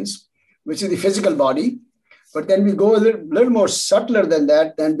experience, which is the physical body. But then we go a little more subtler than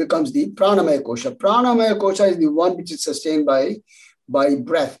that, then becomes the Pranamaya kosha. Pranamaya kosha is the one which is sustained by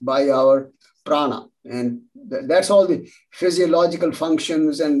breath, by our prana. And that's all the physiological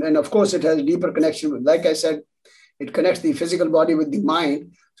functions. And of course, it has a deeper connection with, like I said, it connects the physical body with the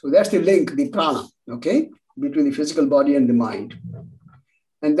mind. So that's the link, the prana, okay, between the physical body and the mind.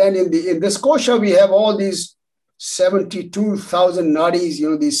 And then in this kosha, we have all these 72,000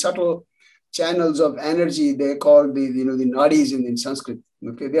 nadis, these subtle channels of energy. They're called the nadis in Sanskrit.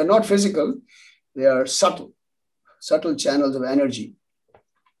 Okay, they are not physical, they are subtle. subtle channels of energy.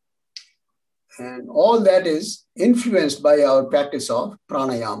 And all that is influenced by our practice of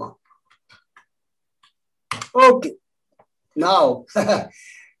pranayama. Okay, now,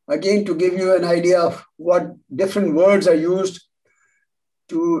 again, to give you an idea of what different words are used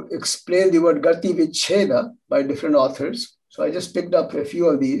to explain the word Gati Vicheda by different authors. So I just picked up a few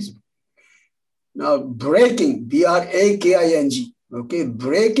of these. Now, breaking, B-R-A-K-I-N-G, okay,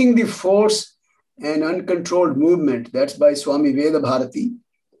 breaking the force and uncontrolled movement, that's by Swami Veda Bharati.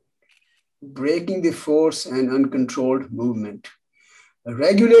 Breaking the force and uncontrolled movement.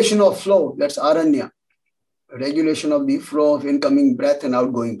 Regulation of flow, that's Aranya. Regulation of the flow of incoming breath and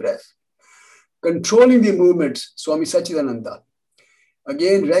outgoing breath. Controlling the movements, Swami Sachidananda.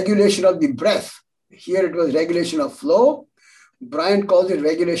 Again, regulation of the breath. Here it was regulation of flow. Bryant calls it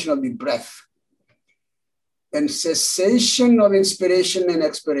regulation of the breath. And cessation of inspiration and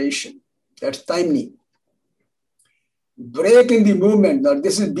expiration, that's Taimni. Break in the movement. Now,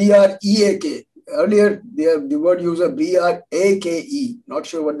 this is B-R-E-A-K. Earlier, the word used was B-R-A-K-E. Not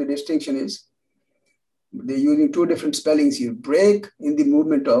sure what the distinction is. They're using two different spellings here. Break in the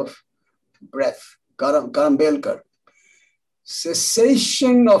movement of breath. Karambelkar.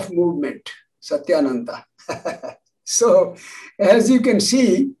 Cessation of movement. Satyananda. So, as you can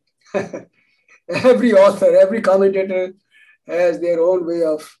see, every author, every commentator has their own way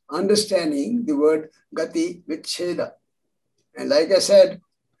of understanding the word Gati Vicheda. And like I said,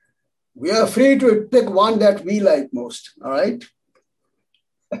 we are free to pick one that we like most, all right?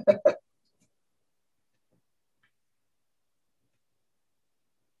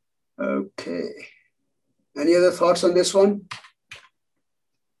 Okay. Any other thoughts on this one?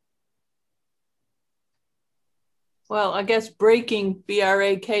 Well, I guess braking,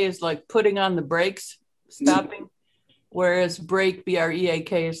 B-R-A-K, is like putting on the brakes, stopping, whereas break,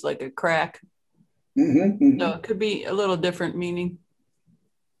 B-R-E-A-K, is like a crack. So it could be a little different meaning.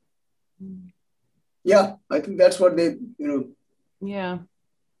 Yeah, I think that's what they, yeah,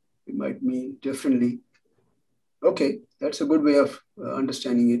 it might mean differently. Okay, that's a good way of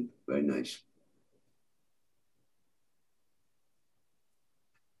understanding it. Very nice.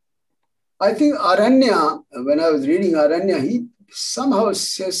 I think Aranya, when I was reading Aranya, he somehow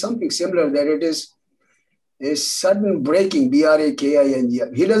says something similar, that it is a sudden breaking, B-R-A-K-I-N-G.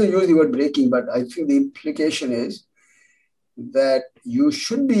 He doesn't use the word breaking, but I think the implication is that you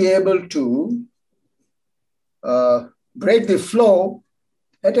should be able to break the flow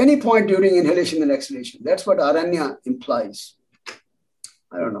at any point during inhalation and exhalation. That's what Aranya implies.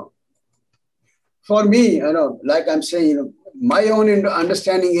 I don't know. For me, like I'm saying, my own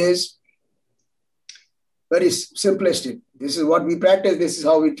understanding is very simplistic. This is what we practice. This is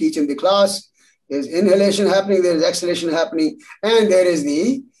how we teach in the class. There's inhalation happening, there's exhalation happening, and there is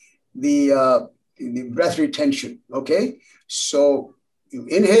the breath retention. Okay, so you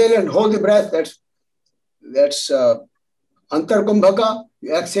inhale and hold the breath. That's antar kumbhaka.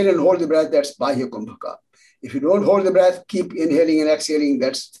 You exhale and hold the breath. That's bahya kumbhaka. If you don't hold the breath, keep inhaling and exhaling.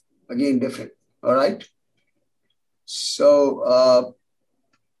 That's again different. All right. So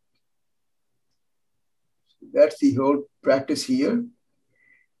that's the whole practice here.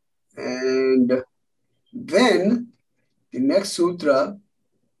 And then the next sutra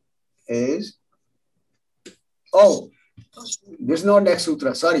is, this is not next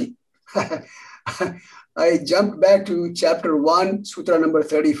sutra, sorry. I jumped back to chapter 1, sutra number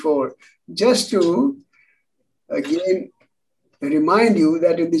 34, just to again remind you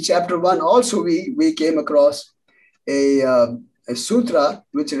that in the chapter 1 also we came across a sutra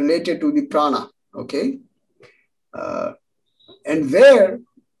which related to the prana, okay? And there,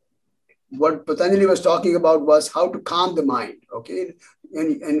 what Patanjali was talking about was how to calm the mind, okay?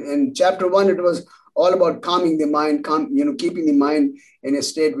 And in chapter 1, it was all about calming the mind, keeping the mind in a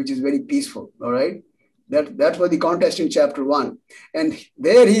state which is very peaceful, all right? That was the context in chapter 1. And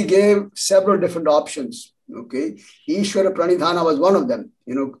there he gave several different options, okay? Ishvara Pranidhana was one of them,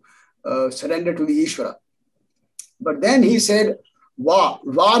 surrender to the Ishvara. But then he said, Va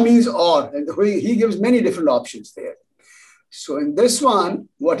means or, and he gives many different options there. So in this one,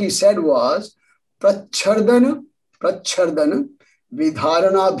 what he said was, Prachardana vidharana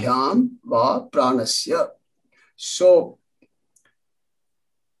bhyam va pranasya. So,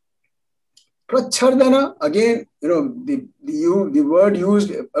 Prachardana, again, the word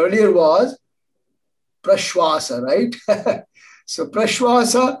used earlier was prashwasa, right? So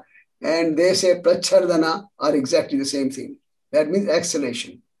prashwasa and they say prachardana are exactly the same thing. That means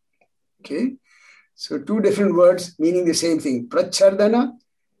exhalation, okay? So two different words meaning the same thing, prachardana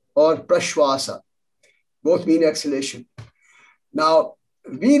or prashwasa. Both mean exhalation. Now,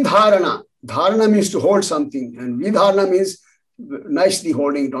 vidharana, Dharana means to hold something, and vidharana means nicely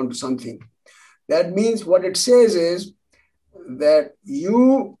holding it onto something. That means what it says is that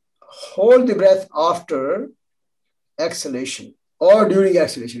you hold the breath after exhalation or during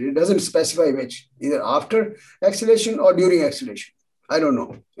exhalation. It doesn't specify which, either after exhalation or during exhalation. I don't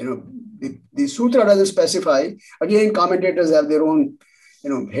know. The sutra doesn't specify. Again, commentators have their own,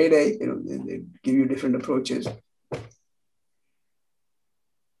 heyday. They give you different approaches.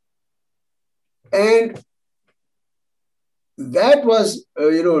 And that was,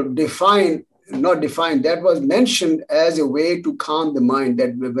 that was mentioned as a way to calm the mind,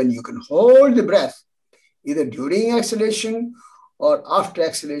 that when you can hold the breath, either during exhalation or after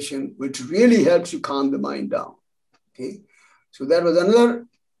exhalation, which really helps you calm the mind down. Okay. So that was another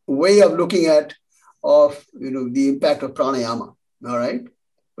way of looking at the impact of pranayama. All right.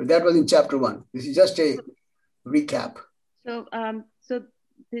 But that was in chapter 1. This is just a recap. So,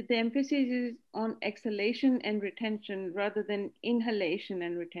 the emphasis is on exhalation and retention rather than inhalation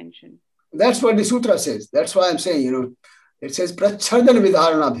and retention. That's what the sutra says. That's why I'm saying, it says prachardana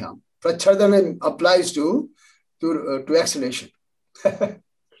vidharanabhyam. Prachardana applies to exhalation.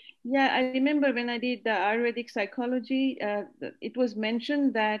 Yeah, I remember when I did the Ayurvedic psychology, it was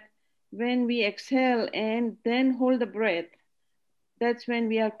mentioned that when we exhale and then hold the breath, that's when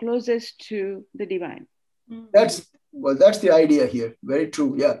we are closest to the divine. That's the idea here. Very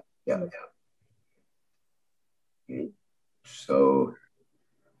true. Yeah. Okay. So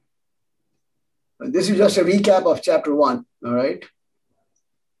this is just a recap of chapter 1. All right.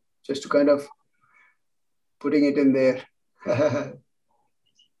 Just to kind of putting it in there.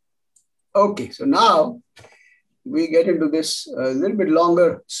 Okay. So now we get into this a little bit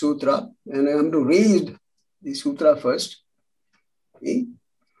longer sutra, and I'm going to read the sutra first. Okay.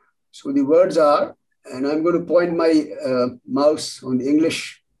 So the words are, and I'm going to point my mouse on the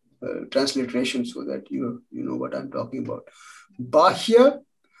English transliteration so that you know what I'm talking about. Bahya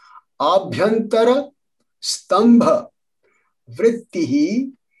abhyantara stambha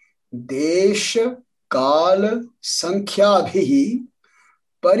vrittihi desha kala sankhyaabhihi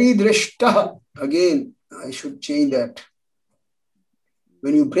paridrishtah. Again, I should change that.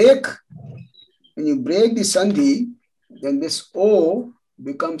 When you break the sandhi, then this O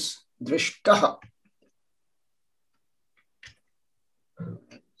becomes drishtaha.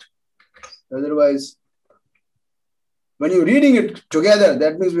 Otherwise, when you're reading it together,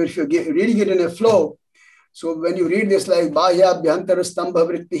 that means if you're reading it in a flow, so when you read this like Bahya Abhyantara Stambha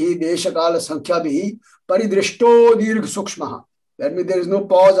Vrittihi Desha Kala Sankhyabihi Paridrishto Dirgh Sukshmaha. That means there is no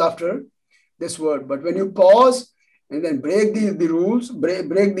pause after this word. But when you pause and then break the rules, break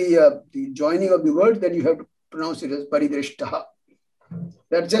the joining of the words, then you have to pronounce it as Paridrishtaha.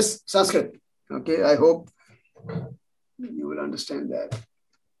 That's just Sanskrit. Okay, I hope you will understand that.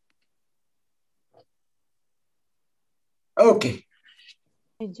 Okay.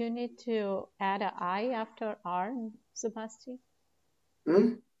 Did you need to add an I after R, Subhasji?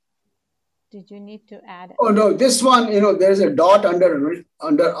 Did you need to add? Oh no, this one, there is a dot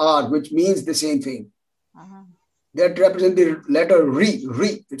under R, which means the same thing. That represents the letter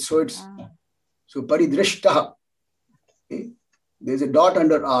Ri. So Paridrishtaha. Okay. There's a dot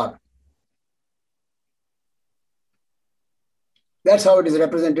under R. That's how it is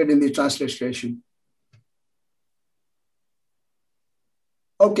represented in the transliteration.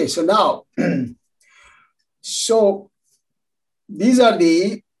 Okay, so now, so these are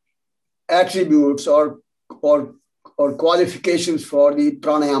the attributes or qualifications for the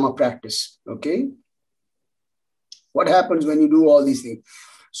pranayama practice. Okay, what happens when you do all these things?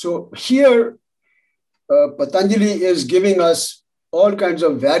 So here, Patanjali is giving us all kinds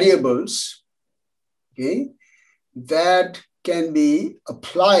of variables, okay, that can be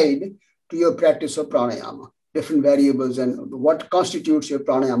applied to your practice of pranayama. Different variables and what constitutes your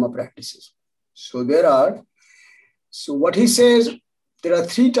pranayama practices. So what he says, there are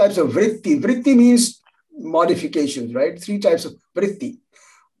 3 types of vritti. Vritti means modifications, right? 3 types of vritti.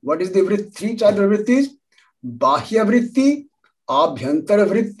 What is the 3 types of vrittis? Bahya vritti, abhyantara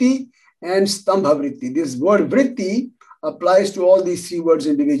vritti, and stambha vritti. This word vritti applies to all these 3 words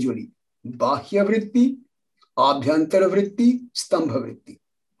individually. Bahya vritti, abhyantara vritti, stambha vritti.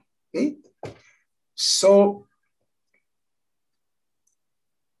 Okay. So,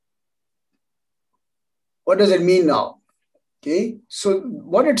 what does it mean now? Okay, so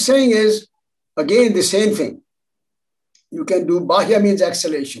what it's saying is, again, the same thing. You can do bahya means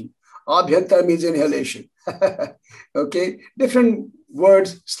exhalation, abhyantara means inhalation. Okay, different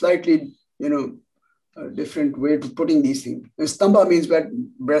words, slightly, different way to putting these things. And stambha means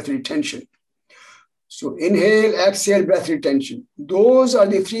breath retention. So inhale, exhale, breath retention. Those are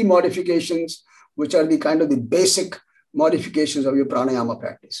the three modifications, which are the kind of the basic modifications of your pranayama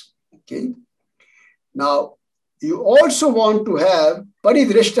practice. Okay. Now, you also want to have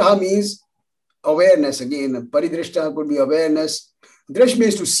paridrishtaha, means awareness. Again, paridrishtaha could be awareness. Drish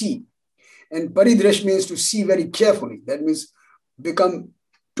means to see. And paridrish means to see very carefully. That means become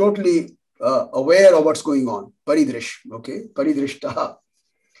totally aware of what's going on. Paridrish. Okay. Paridrishtaha.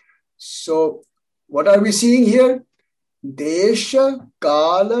 So, what are we seeing here? Desha,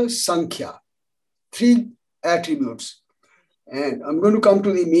 Kala, Sankhya. Three attributes. And I'm going to come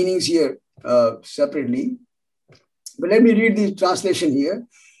to the meanings here separately. But let me read the translation here.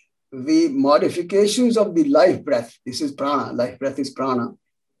 The modifications of the life breath. This is prana. Life breath is prana.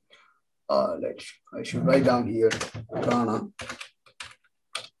 I should write down here prana.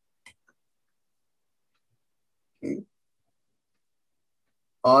 Okay.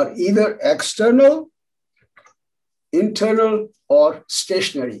 Are either external, internal, or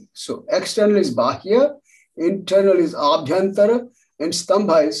stationary. So external is bahya, internal is abhyantara, and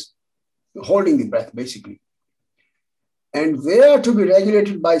stambha is holding the breath, basically. And they are to be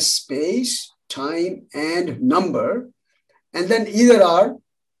regulated by space, time, and number, and then either are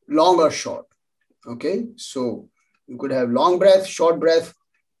long or short. Okay, so you could have long breath, short breath,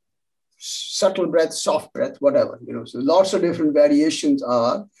 subtle breath, soft breath, whatever, so lots of different variations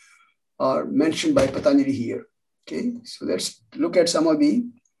are mentioned by Patanjali here. Okay, so let's look at some of the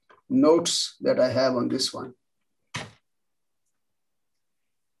notes that I have on this one.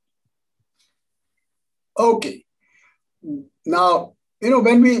 Okay, now,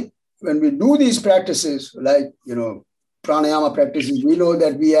 when we do these practices, like, pranayama practices, we know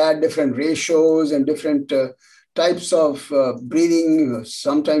that we add different ratios and different types of breathing.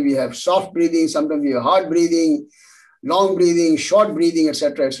 Sometimes we have soft breathing, sometimes we have hard breathing, long breathing, short breathing,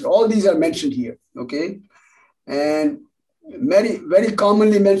 etc. All these are mentioned here, okay? And very, very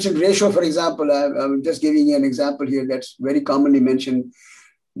commonly mentioned ratio, for example, I'm just giving you an example here that's very commonly mentioned,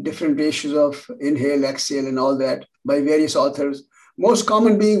 different ratios of inhale, exhale, and all that by various authors. Most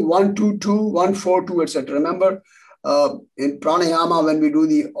common being 1-2-2, 1-4-2, etc. Remember, in pranayama, when we do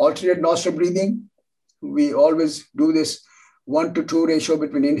the alternate nostril breathing, we always do this 1-2 ratio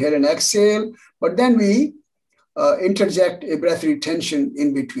between inhale and exhale, but then we interject a breath retention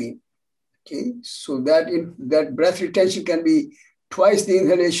in between. Okay, so that breath retention can be twice the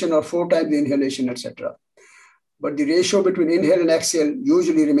inhalation or 4 times the inhalation, etc. But the ratio between inhale and exhale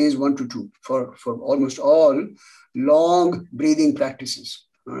usually remains 1-2 for almost all long breathing practices.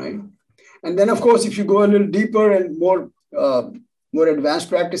 All right, and then of course, if you go a little deeper and more advanced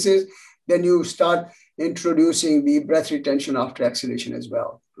practices, then you start introducing the breath retention after exhalation as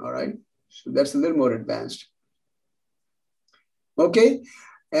well. All right, so that's a little more advanced. Okay,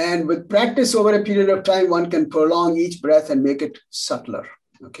 and with practice over a period of time, one can prolong each breath and make it subtler.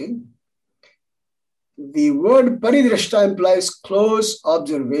 Okay. The word paridrishta implies close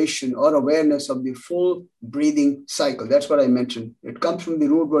observation or awareness of the full breathing cycle. That's what I mentioned. It comes from the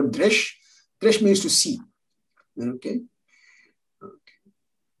root word drish. Drish means to see. Okay.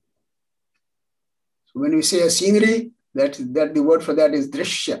 So when we say a scenery, that the word for that is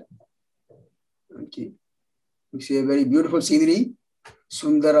drishya. Okay. We say a very beautiful scenery,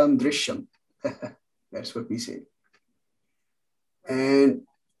 sundaram drishyam. That's what we say. And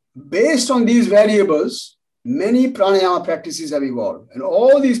based on these variables, many pranayama practices have evolved. And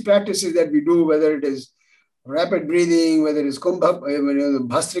all these practices that we do, whether it is rapid breathing, whether it is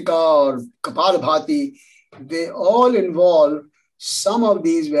bhastrika or kapalabhati, they all involve some of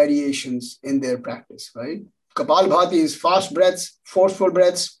these variations in their practice, right? Kapalabhati is fast breaths, forceful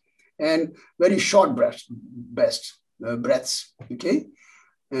breaths, and very short breaths, okay?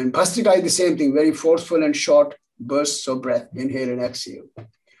 And bhastrika is the same thing, very forceful and short bursts of breath, inhale and exhale.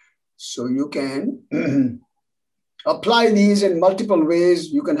 So you can apply these in multiple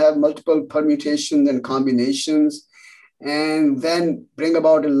ways. You can have multiple permutations and combinations, and then bring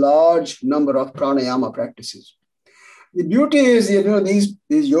about a large number of pranayama practices. The beauty is,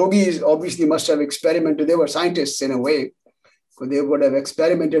 these yogis obviously must have experimented. They were scientists in a way, so they would have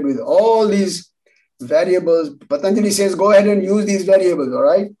experimented with all these variables. Patanjali says, go ahead and use these variables, all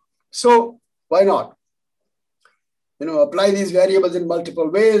right? So why not? Apply these variables in multiple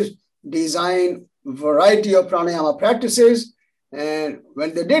ways, design a variety of pranayama practices. And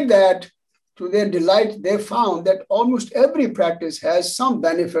when they did that, to their delight, they found that almost every practice has some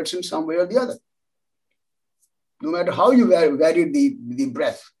benefits in some way or the other, no matter how you varied the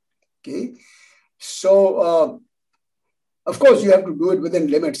breath. Okay. So, of course, you have to do it within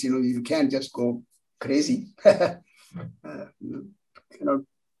limits. You can't just go crazy.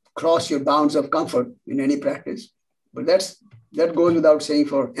 cross your bounds of comfort in any practice. But that goes without saying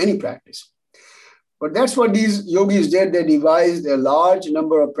for any practice. But that's what these yogis did. They devised a large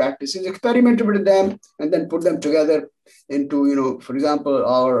number of practices, experimented with them, and then put them together into, for example,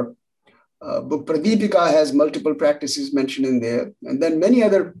 our book Pradipika has multiple practices mentioned in there. And then many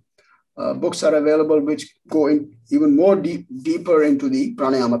other books are available which go in even more deeper into the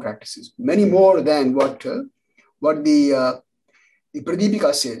pranayama practices, many more than what the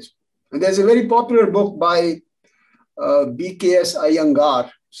Pradipika says. And there's a very popular book by BKS Iyengar.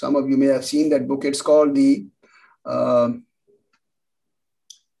 Some of you may have seen that book. It's called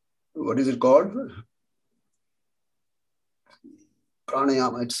what is it called?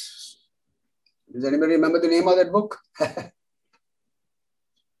 Pranayama. Does anybody remember the name of that book?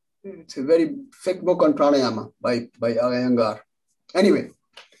 It's a very thick book on pranayama by Iyengar. Anyway,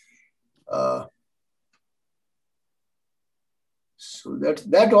 so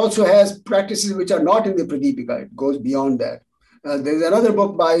that also has practices which are not in the Pradipika. It goes beyond that. There's another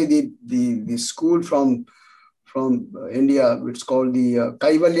book by the school from India, which is called the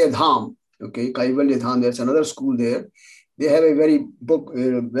Kaivalya Dham. Okay, Kaivalya Dham. There's another school there. They have a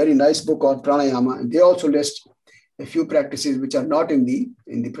very nice book on pranayama, and they also list a few practices which are not in the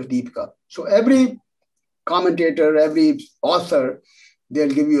Pradipika. So every commentator, every author, they'll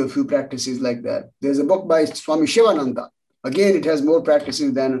give you a few practices like that. There's a book by Swami Shivananda. Again, it has more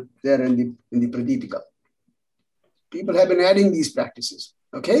practices than there in the Pradipika. People have been adding these practices.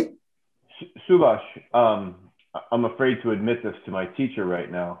 Okay? Subhash, I'm afraid to admit this to my teacher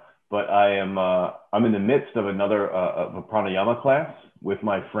right now, but I'm in the midst of a pranayama class with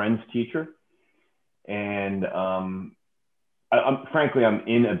my friend's teacher. And frankly, I'm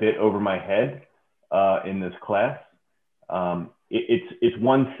in a bit over my head in this class. It's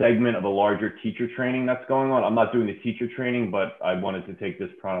one segment of a larger teacher training that's going on. I'm not doing the teacher training, but I wanted to take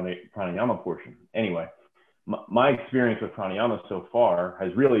this pranayama portion. Anyway, my experience with pranayama so far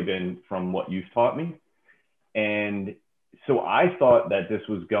has really been from what you've taught me. And so I thought that this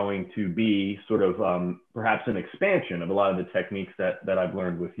was going to be sort of perhaps an expansion of a lot of the techniques that I've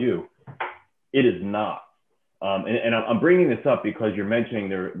learned with you. It is not. And I'm bringing this up because you're mentioning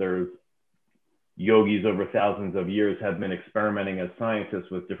there's yogis over thousands of years have been experimenting as scientists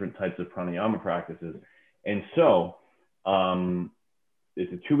with different types of pranayama practices. And so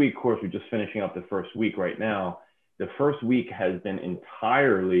it's a 2-week course. We're just finishing up the first week right now. The first week has been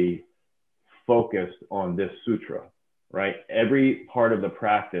entirely focused on this sutra, right? Every part of the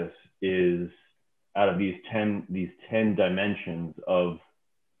practice is out of these 10 dimensions of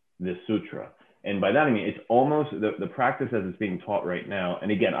this sutra. And by that, I mean, it's almost the practice as it's being taught right now.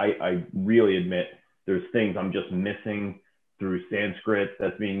 And again, I really admit there's things I'm just missing through Sanskrit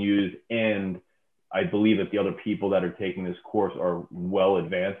that's being used. And I believe that the other people that are taking this course are well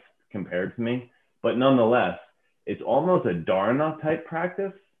advanced compared to me. But nonetheless, it's almost a dharana type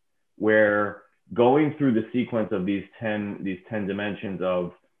practice where going through the sequence of these 10 dimensions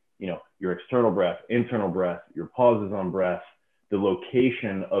of, your external breath, internal breath, your pauses on breath, the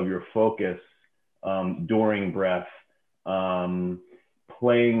location of your focus during breath,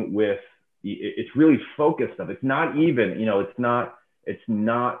 playing with, it's really focused stuff. It's not even, it's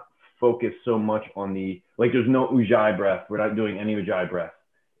not focused so much on there's no ujjayi breath. We're not doing any ujjayi breath.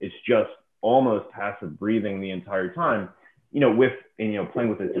 It's just almost passive breathing the entire time, playing with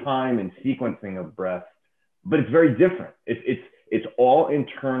the time and sequencing of breath, but it's very different. It's all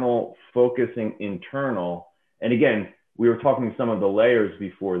internal, focusing internal. And again, we were talking some of the layers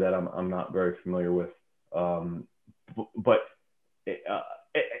before that I'm not very familiar with, but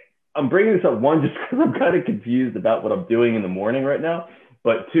I'm bringing this up, one, just because I'm kind of confused about what I'm doing in the morning right now,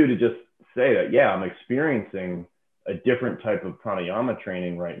 but two, to just say that, yeah, I'm experiencing a different type of pranayama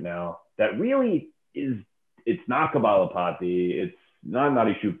training right now that really it's not Kapalabhati, it's not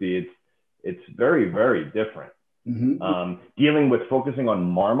Nadi Shuddhi, it's very, very different. Mm-hmm. Dealing with focusing on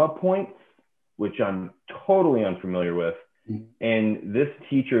marma points, which I'm totally unfamiliar with. Mm-hmm. And this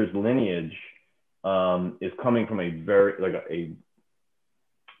teacher's lineage is coming from a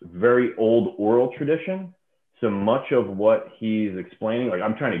very old oral tradition. So much of what he's explaining,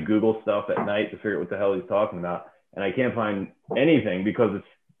 I'm trying to Google stuff at night to figure out what the hell he's talking about, and I can't find anything because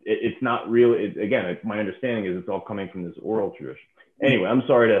it's not really. My understanding is it's all coming from this oral tradition. Anyway, I'm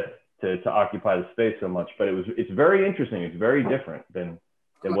sorry to occupy the space so much, but it's very interesting. It's very different than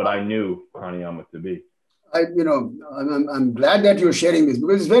what I knew pranayama to be. I'm glad that you're sharing this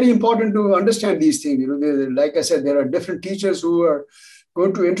because it's very important to understand these things. Like I said, there are different teachers who are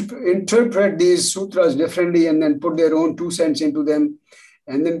going to interpret these sutras differently and then put their own 2 cents into them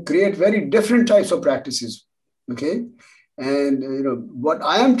and then create very different types of practices. Okay. And what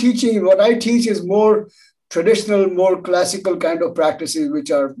I teach is more traditional, more classical kind of practices,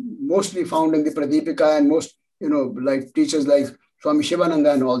 which are mostly found in the Pradipika and most, like teachers like Swami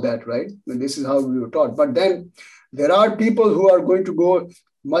Shivananda and all that, right? And this is how we were taught. But then there are people who are going to go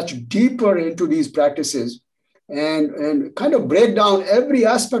much deeper into these practices and kind of break down every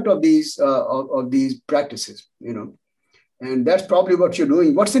aspect of these practices, and that's probably what you're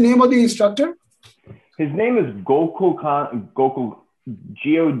doing. What's the name of the instructor? His name is Gokul Gokul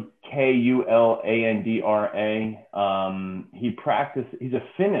Goklandra. He's a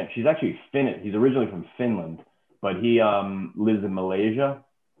Finnish. He's actually Finnish. He's originally from Finland, but he lives in Malaysia.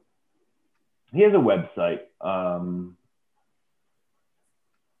 He has a website.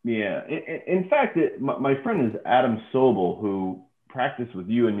 In fact, my friend is Adam Sobel, who practiced with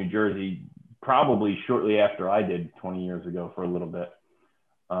you in New Jersey probably shortly after I did 20 years ago for a little bit.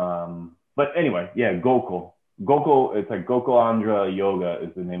 But anyway, yeah, Gokul, it's like Goklandra Yoga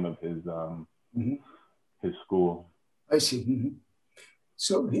is the name of his school. I see. Mm-hmm.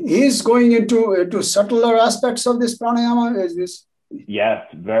 So he's going into subtler aspects of this pranayama, is this? Yes,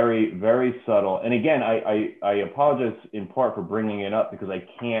 very, very subtle. And again, I apologize in part for bringing it up because I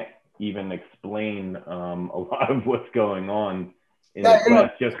can't even explain a lot of what's going on in the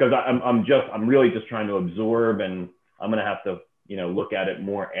class, just because I'm really just trying to absorb, and I'm going to have to, look at it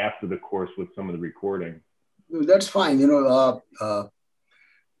more after the course with some of the recording. That's fine. If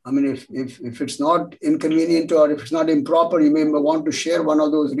it's not inconvenient or if it's not improper, you may want to share one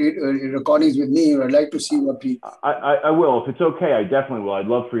of those recordings with me. I'd like to see what he... I will. If it's okay, I definitely will. I'd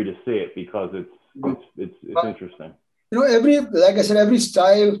love for you to see it because it's interesting. Like I said, every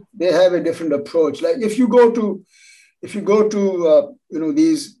style, they have a different approach. Like if you go to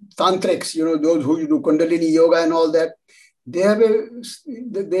these tantrics, those who do Kundalini yoga and all that, they have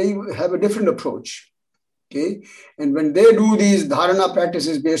a different approach. Okay. And when they do these dharana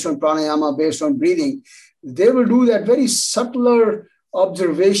practices based on pranayama, based on breathing, they will do that very subtler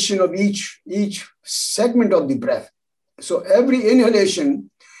observation of each segment of the breath. So every inhalation,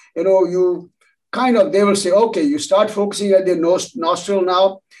 they will say, okay, you start focusing at the nostril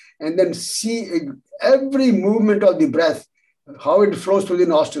now, and then see every movement of the breath, how it flows through the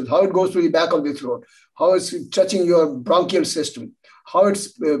nostrils, how it goes through the back of the throat, how it's touching your bronchial system, how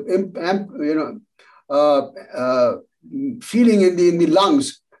it's, feeling in the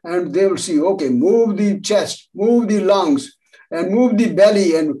lungs, and they will see, okay, move the chest, move the lungs, and move the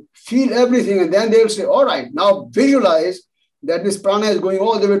belly, and feel everything. And then they will say, all right, now visualize that this prana is going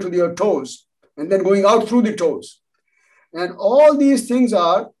all the way to your toes, and then going out through the toes. And all these things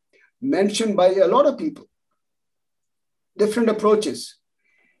are mentioned by a lot of people, different approaches.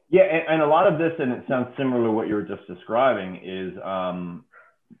 Yeah, and a lot of this, and it sounds similar to what you were just describing, is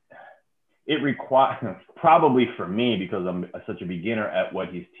it requires, probably for me, because I'm such a beginner at what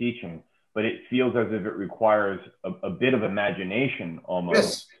he's teaching, but it feels as if it requires a bit of imagination almost.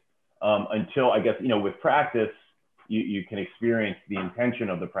 Yes. Until, I guess, with practice, you can experience the intention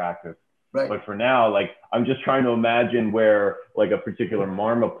of the practice. Right. But for now, like, I'm just trying to imagine where like a particular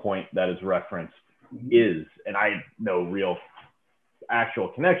marma point that is referenced is, and I know real actual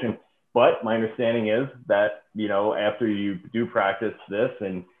connection. But my understanding is that, after you do practice this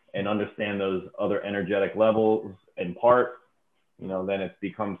and understand those other energetic levels in part, then it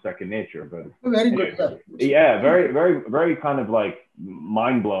becomes second nature. But very good. Yeah, very, very, very kind of like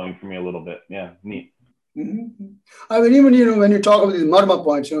mind-blowing for me a little bit. Yeah, neat. Mm-hmm. I mean, even, when you talk about these marma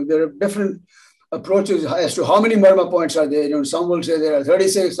points, there are different approaches as to how many marma points are there. Some will say there are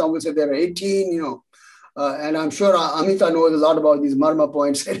 36, some will say there are 18, and I'm sure Amita knows a lot about these marma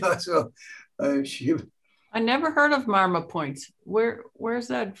points. So I never heard of marma points. Where's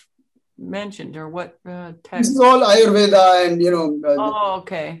that mentioned, or what text? This is all Ayurveda and,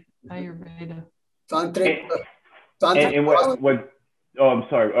 okay. Ayurveda. Tantric. And what oh, I'm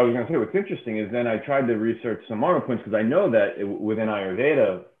sorry. I was going to say what's interesting is then I tried to research some marma points because I know that within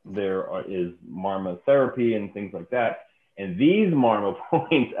Ayurveda there is marma therapy and things like that. And these marma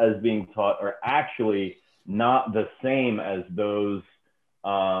points as being taught are actually not the same as those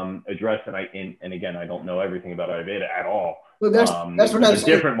addressed. And again, I don't know everything about Ayurveda at all. So that's what I'm saying.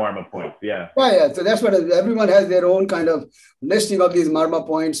 Different marma points, yeah. Yeah. So that's what everyone has their own kind of listing of these marma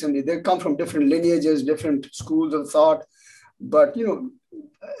points, and they come from different lineages, different schools of thought. But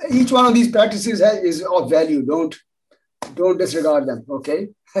each one of these practices is of value. Don't disregard them. Okay.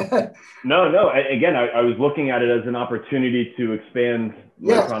 No. Again, I was looking at it as an opportunity to expand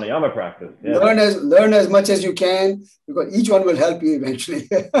my pranayama practice. Yeah. Learn as much as you can, because each one will help you eventually.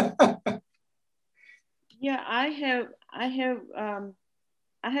 Yeah, I have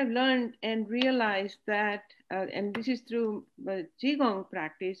I have learned and realized that, and this is through Qigong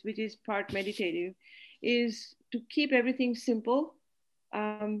practice, which is part meditative, is to keep everything simple.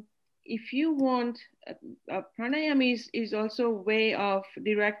 If you want, pranayama is also a way of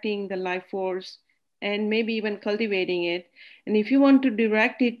directing the life force and maybe even cultivating it. And if you want to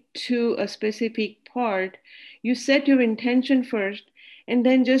direct it to a specific part, you set your intention first and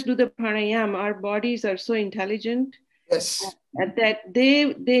then just do the pranayama. Our bodies are so intelligent. Yes. That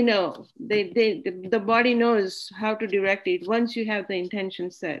they know, the body knows how to direct it once you have the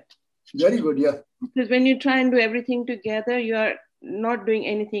intention set. Very good, yeah. Because when you try and do everything together, you are not doing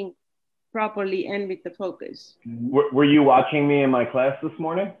anything properly and with the focus. Were you watching me in my class this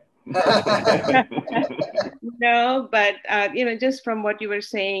morning? No, but just from what you were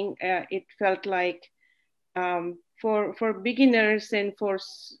saying, it felt like for beginners and for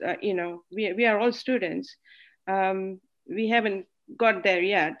we are all students. We haven't got there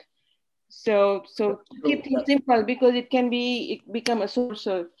yet. So keep things simple, because it become a source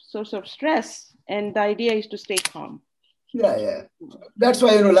of stress, and the idea is to stay calm. Yeah. That's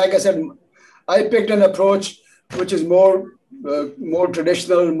why, like I said, I picked an approach which is more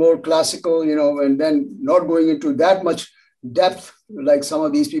traditional, more classical, and then not going into that much depth like some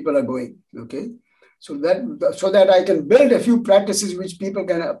of these people are going. Okay. So that I can build a few practices which people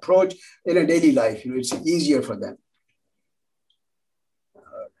can approach in a daily life. It's easier for them.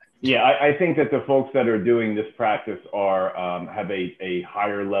 Yeah, I think that the folks that are doing this practice are have a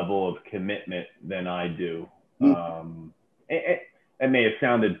higher level of commitment than I do. It may have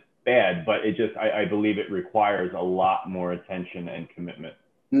sounded bad, but I believe it requires a lot more attention and commitment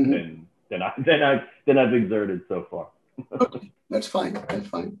than I've exerted so far. Okay, that's fine. That's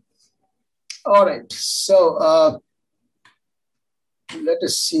fine. All right. So let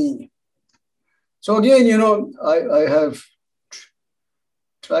us see. So again, I have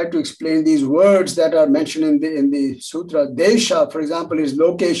tried to explain these words that are mentioned in the sutra. Desha, for example, is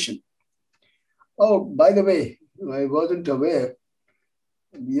location. Oh, by the way, I wasn't aware.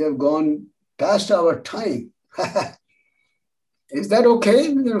 We have gone past our time. Is that okay?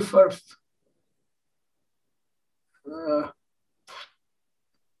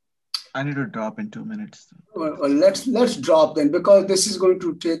 I need to drop in 2 minutes. Well, let's drop then, because this is going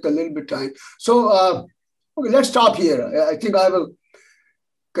to take a little bit of time. So okay, let's stop here. I think I will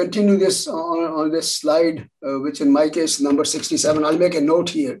continue this on this slide, which in my case, number 67. I'll make a note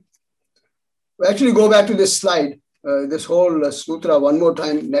here. We'll actually go back to this slide, this whole sutra one more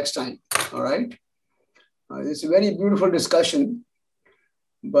time next time. All right. It's a very beautiful discussion.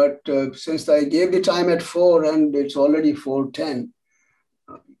 But since I gave the time at 4 and it's already 4:10,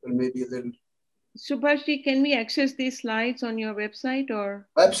 people may be a little. Subhashji, can we access these slides on your website or?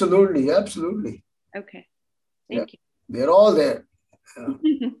 Absolutely. Okay. Thank you. They're all there.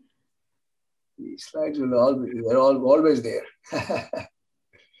 These slides they're always there.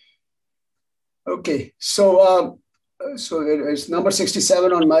 Okay, so it's number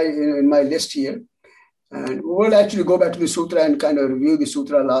 67 on in my list here, and we'll actually go back to the sutra and kind of review the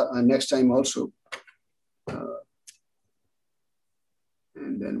sutra next time also,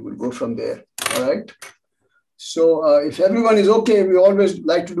 and then we'll go from there. All right. So if everyone is okay, we always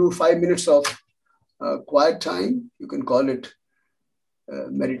like to do 5 minutes of quiet time. You can call it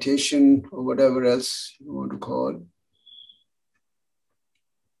meditation or whatever else you want to call.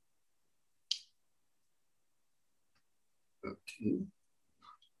 Okay.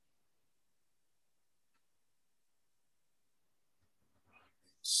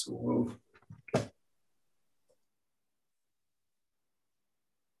 So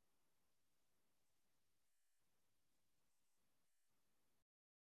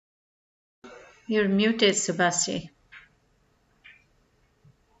you're muted, Subhashji.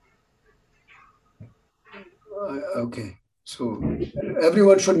 Okay, so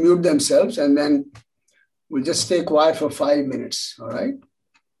everyone should mute themselves, and then we'll just stay quiet for 5 minutes. All right.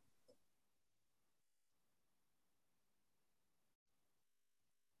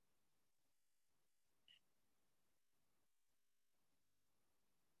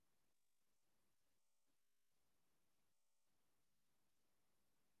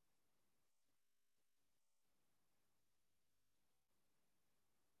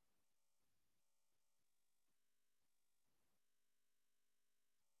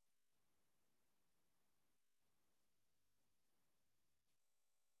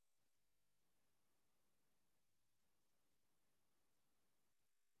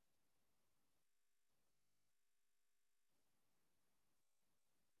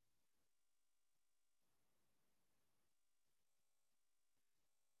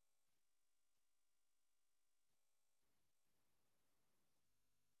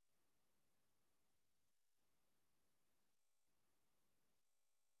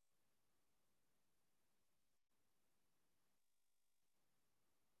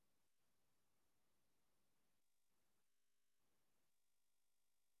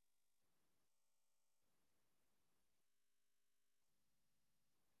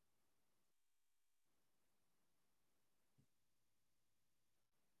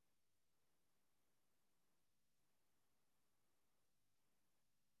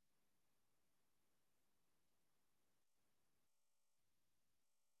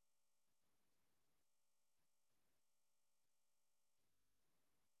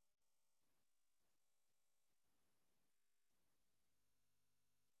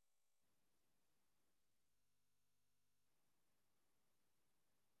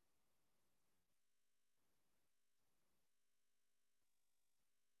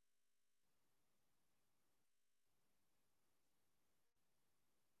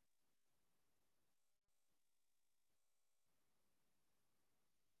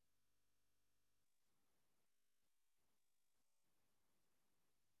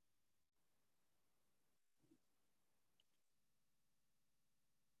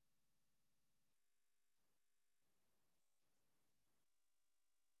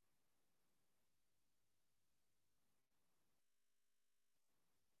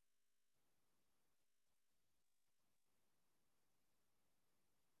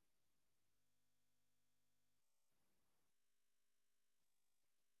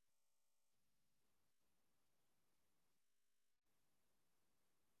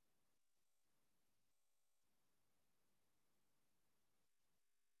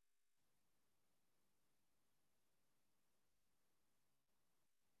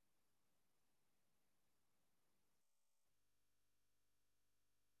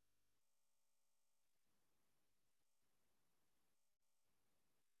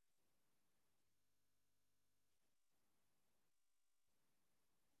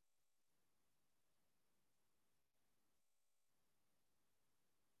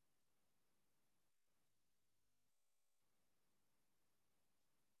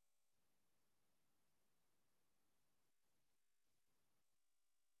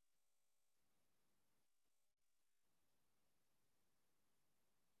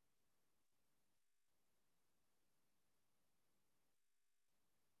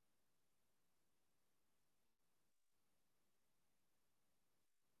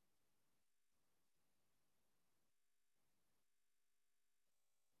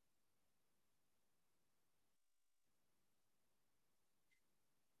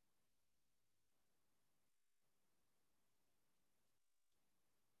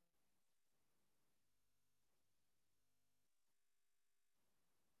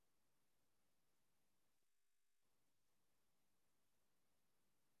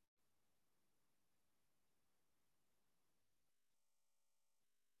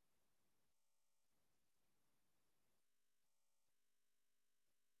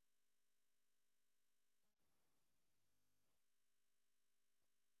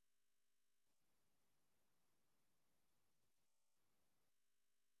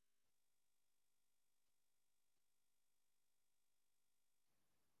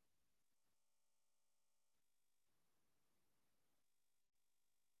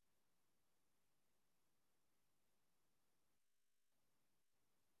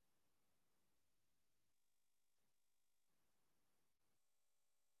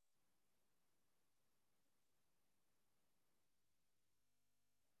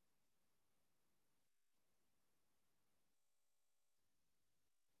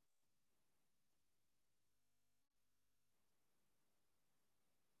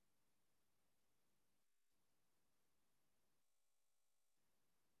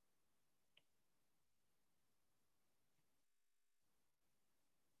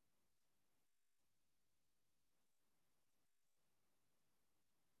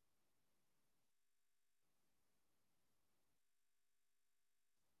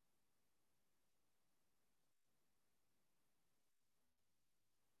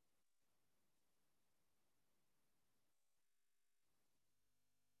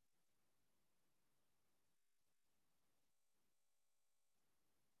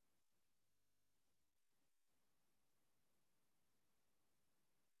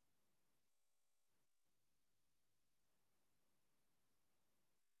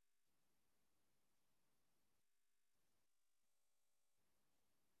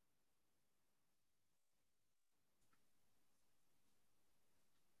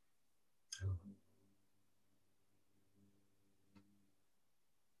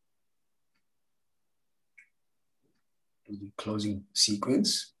 the closing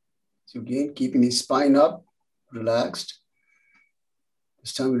sequence. So again, keeping the spine up, relaxed.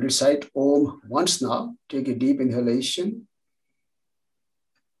 This time we'll recite Om once now. Take a deep inhalation.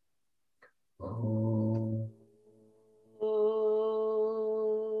 Om.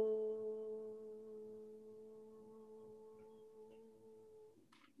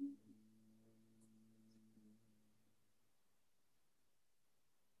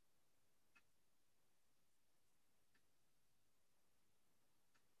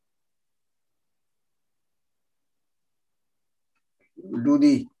 We'll do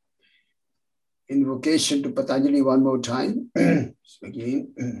the invocation to Patanjali one more time. So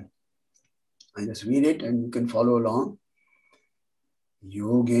again, I just read it and you can follow along.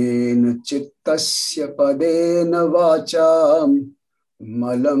 Yogena chittasya padena vacham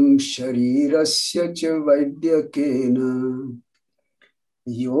malam sharirasya cha vaidyakena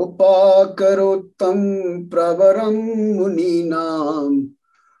yopakarotam pravaram muninam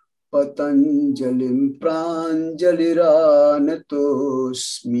Patanjalim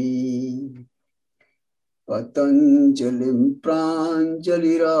pranjaliranatosmi. Patanjalim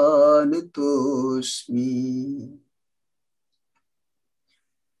pranjaliranatosmi.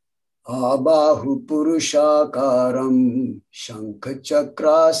 Abahu purushakaram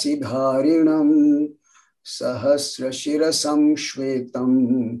shankhachakrasidharinam sahasrashirasam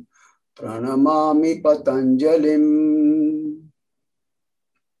shvetam pranamami Patanjalim.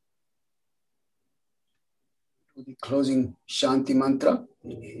 The closing Shanti mantra.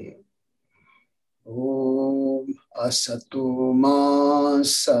 Om Asato Ma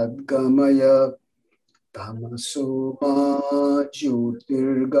Sadgamaya Tamaso Ma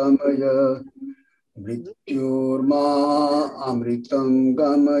Jyotirgamaya Mrityorma Amritam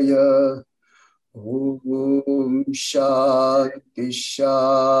Gamaya. Om Shanti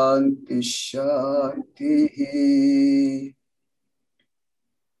Shanti Shanti.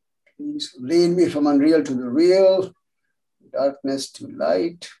 Please lead me from unreal to the real, darkness to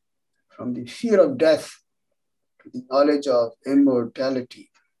light, from the fear of death to the knowledge of immortality.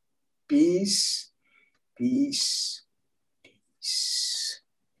 Peace, peace, peace.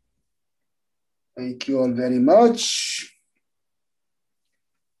 Thank you all very much.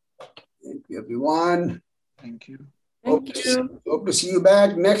 Thank you, everyone. Thank you. Thank you. Hope to see you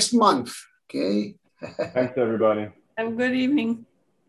back next month. Okay. Thanks, everybody. Have a good evening.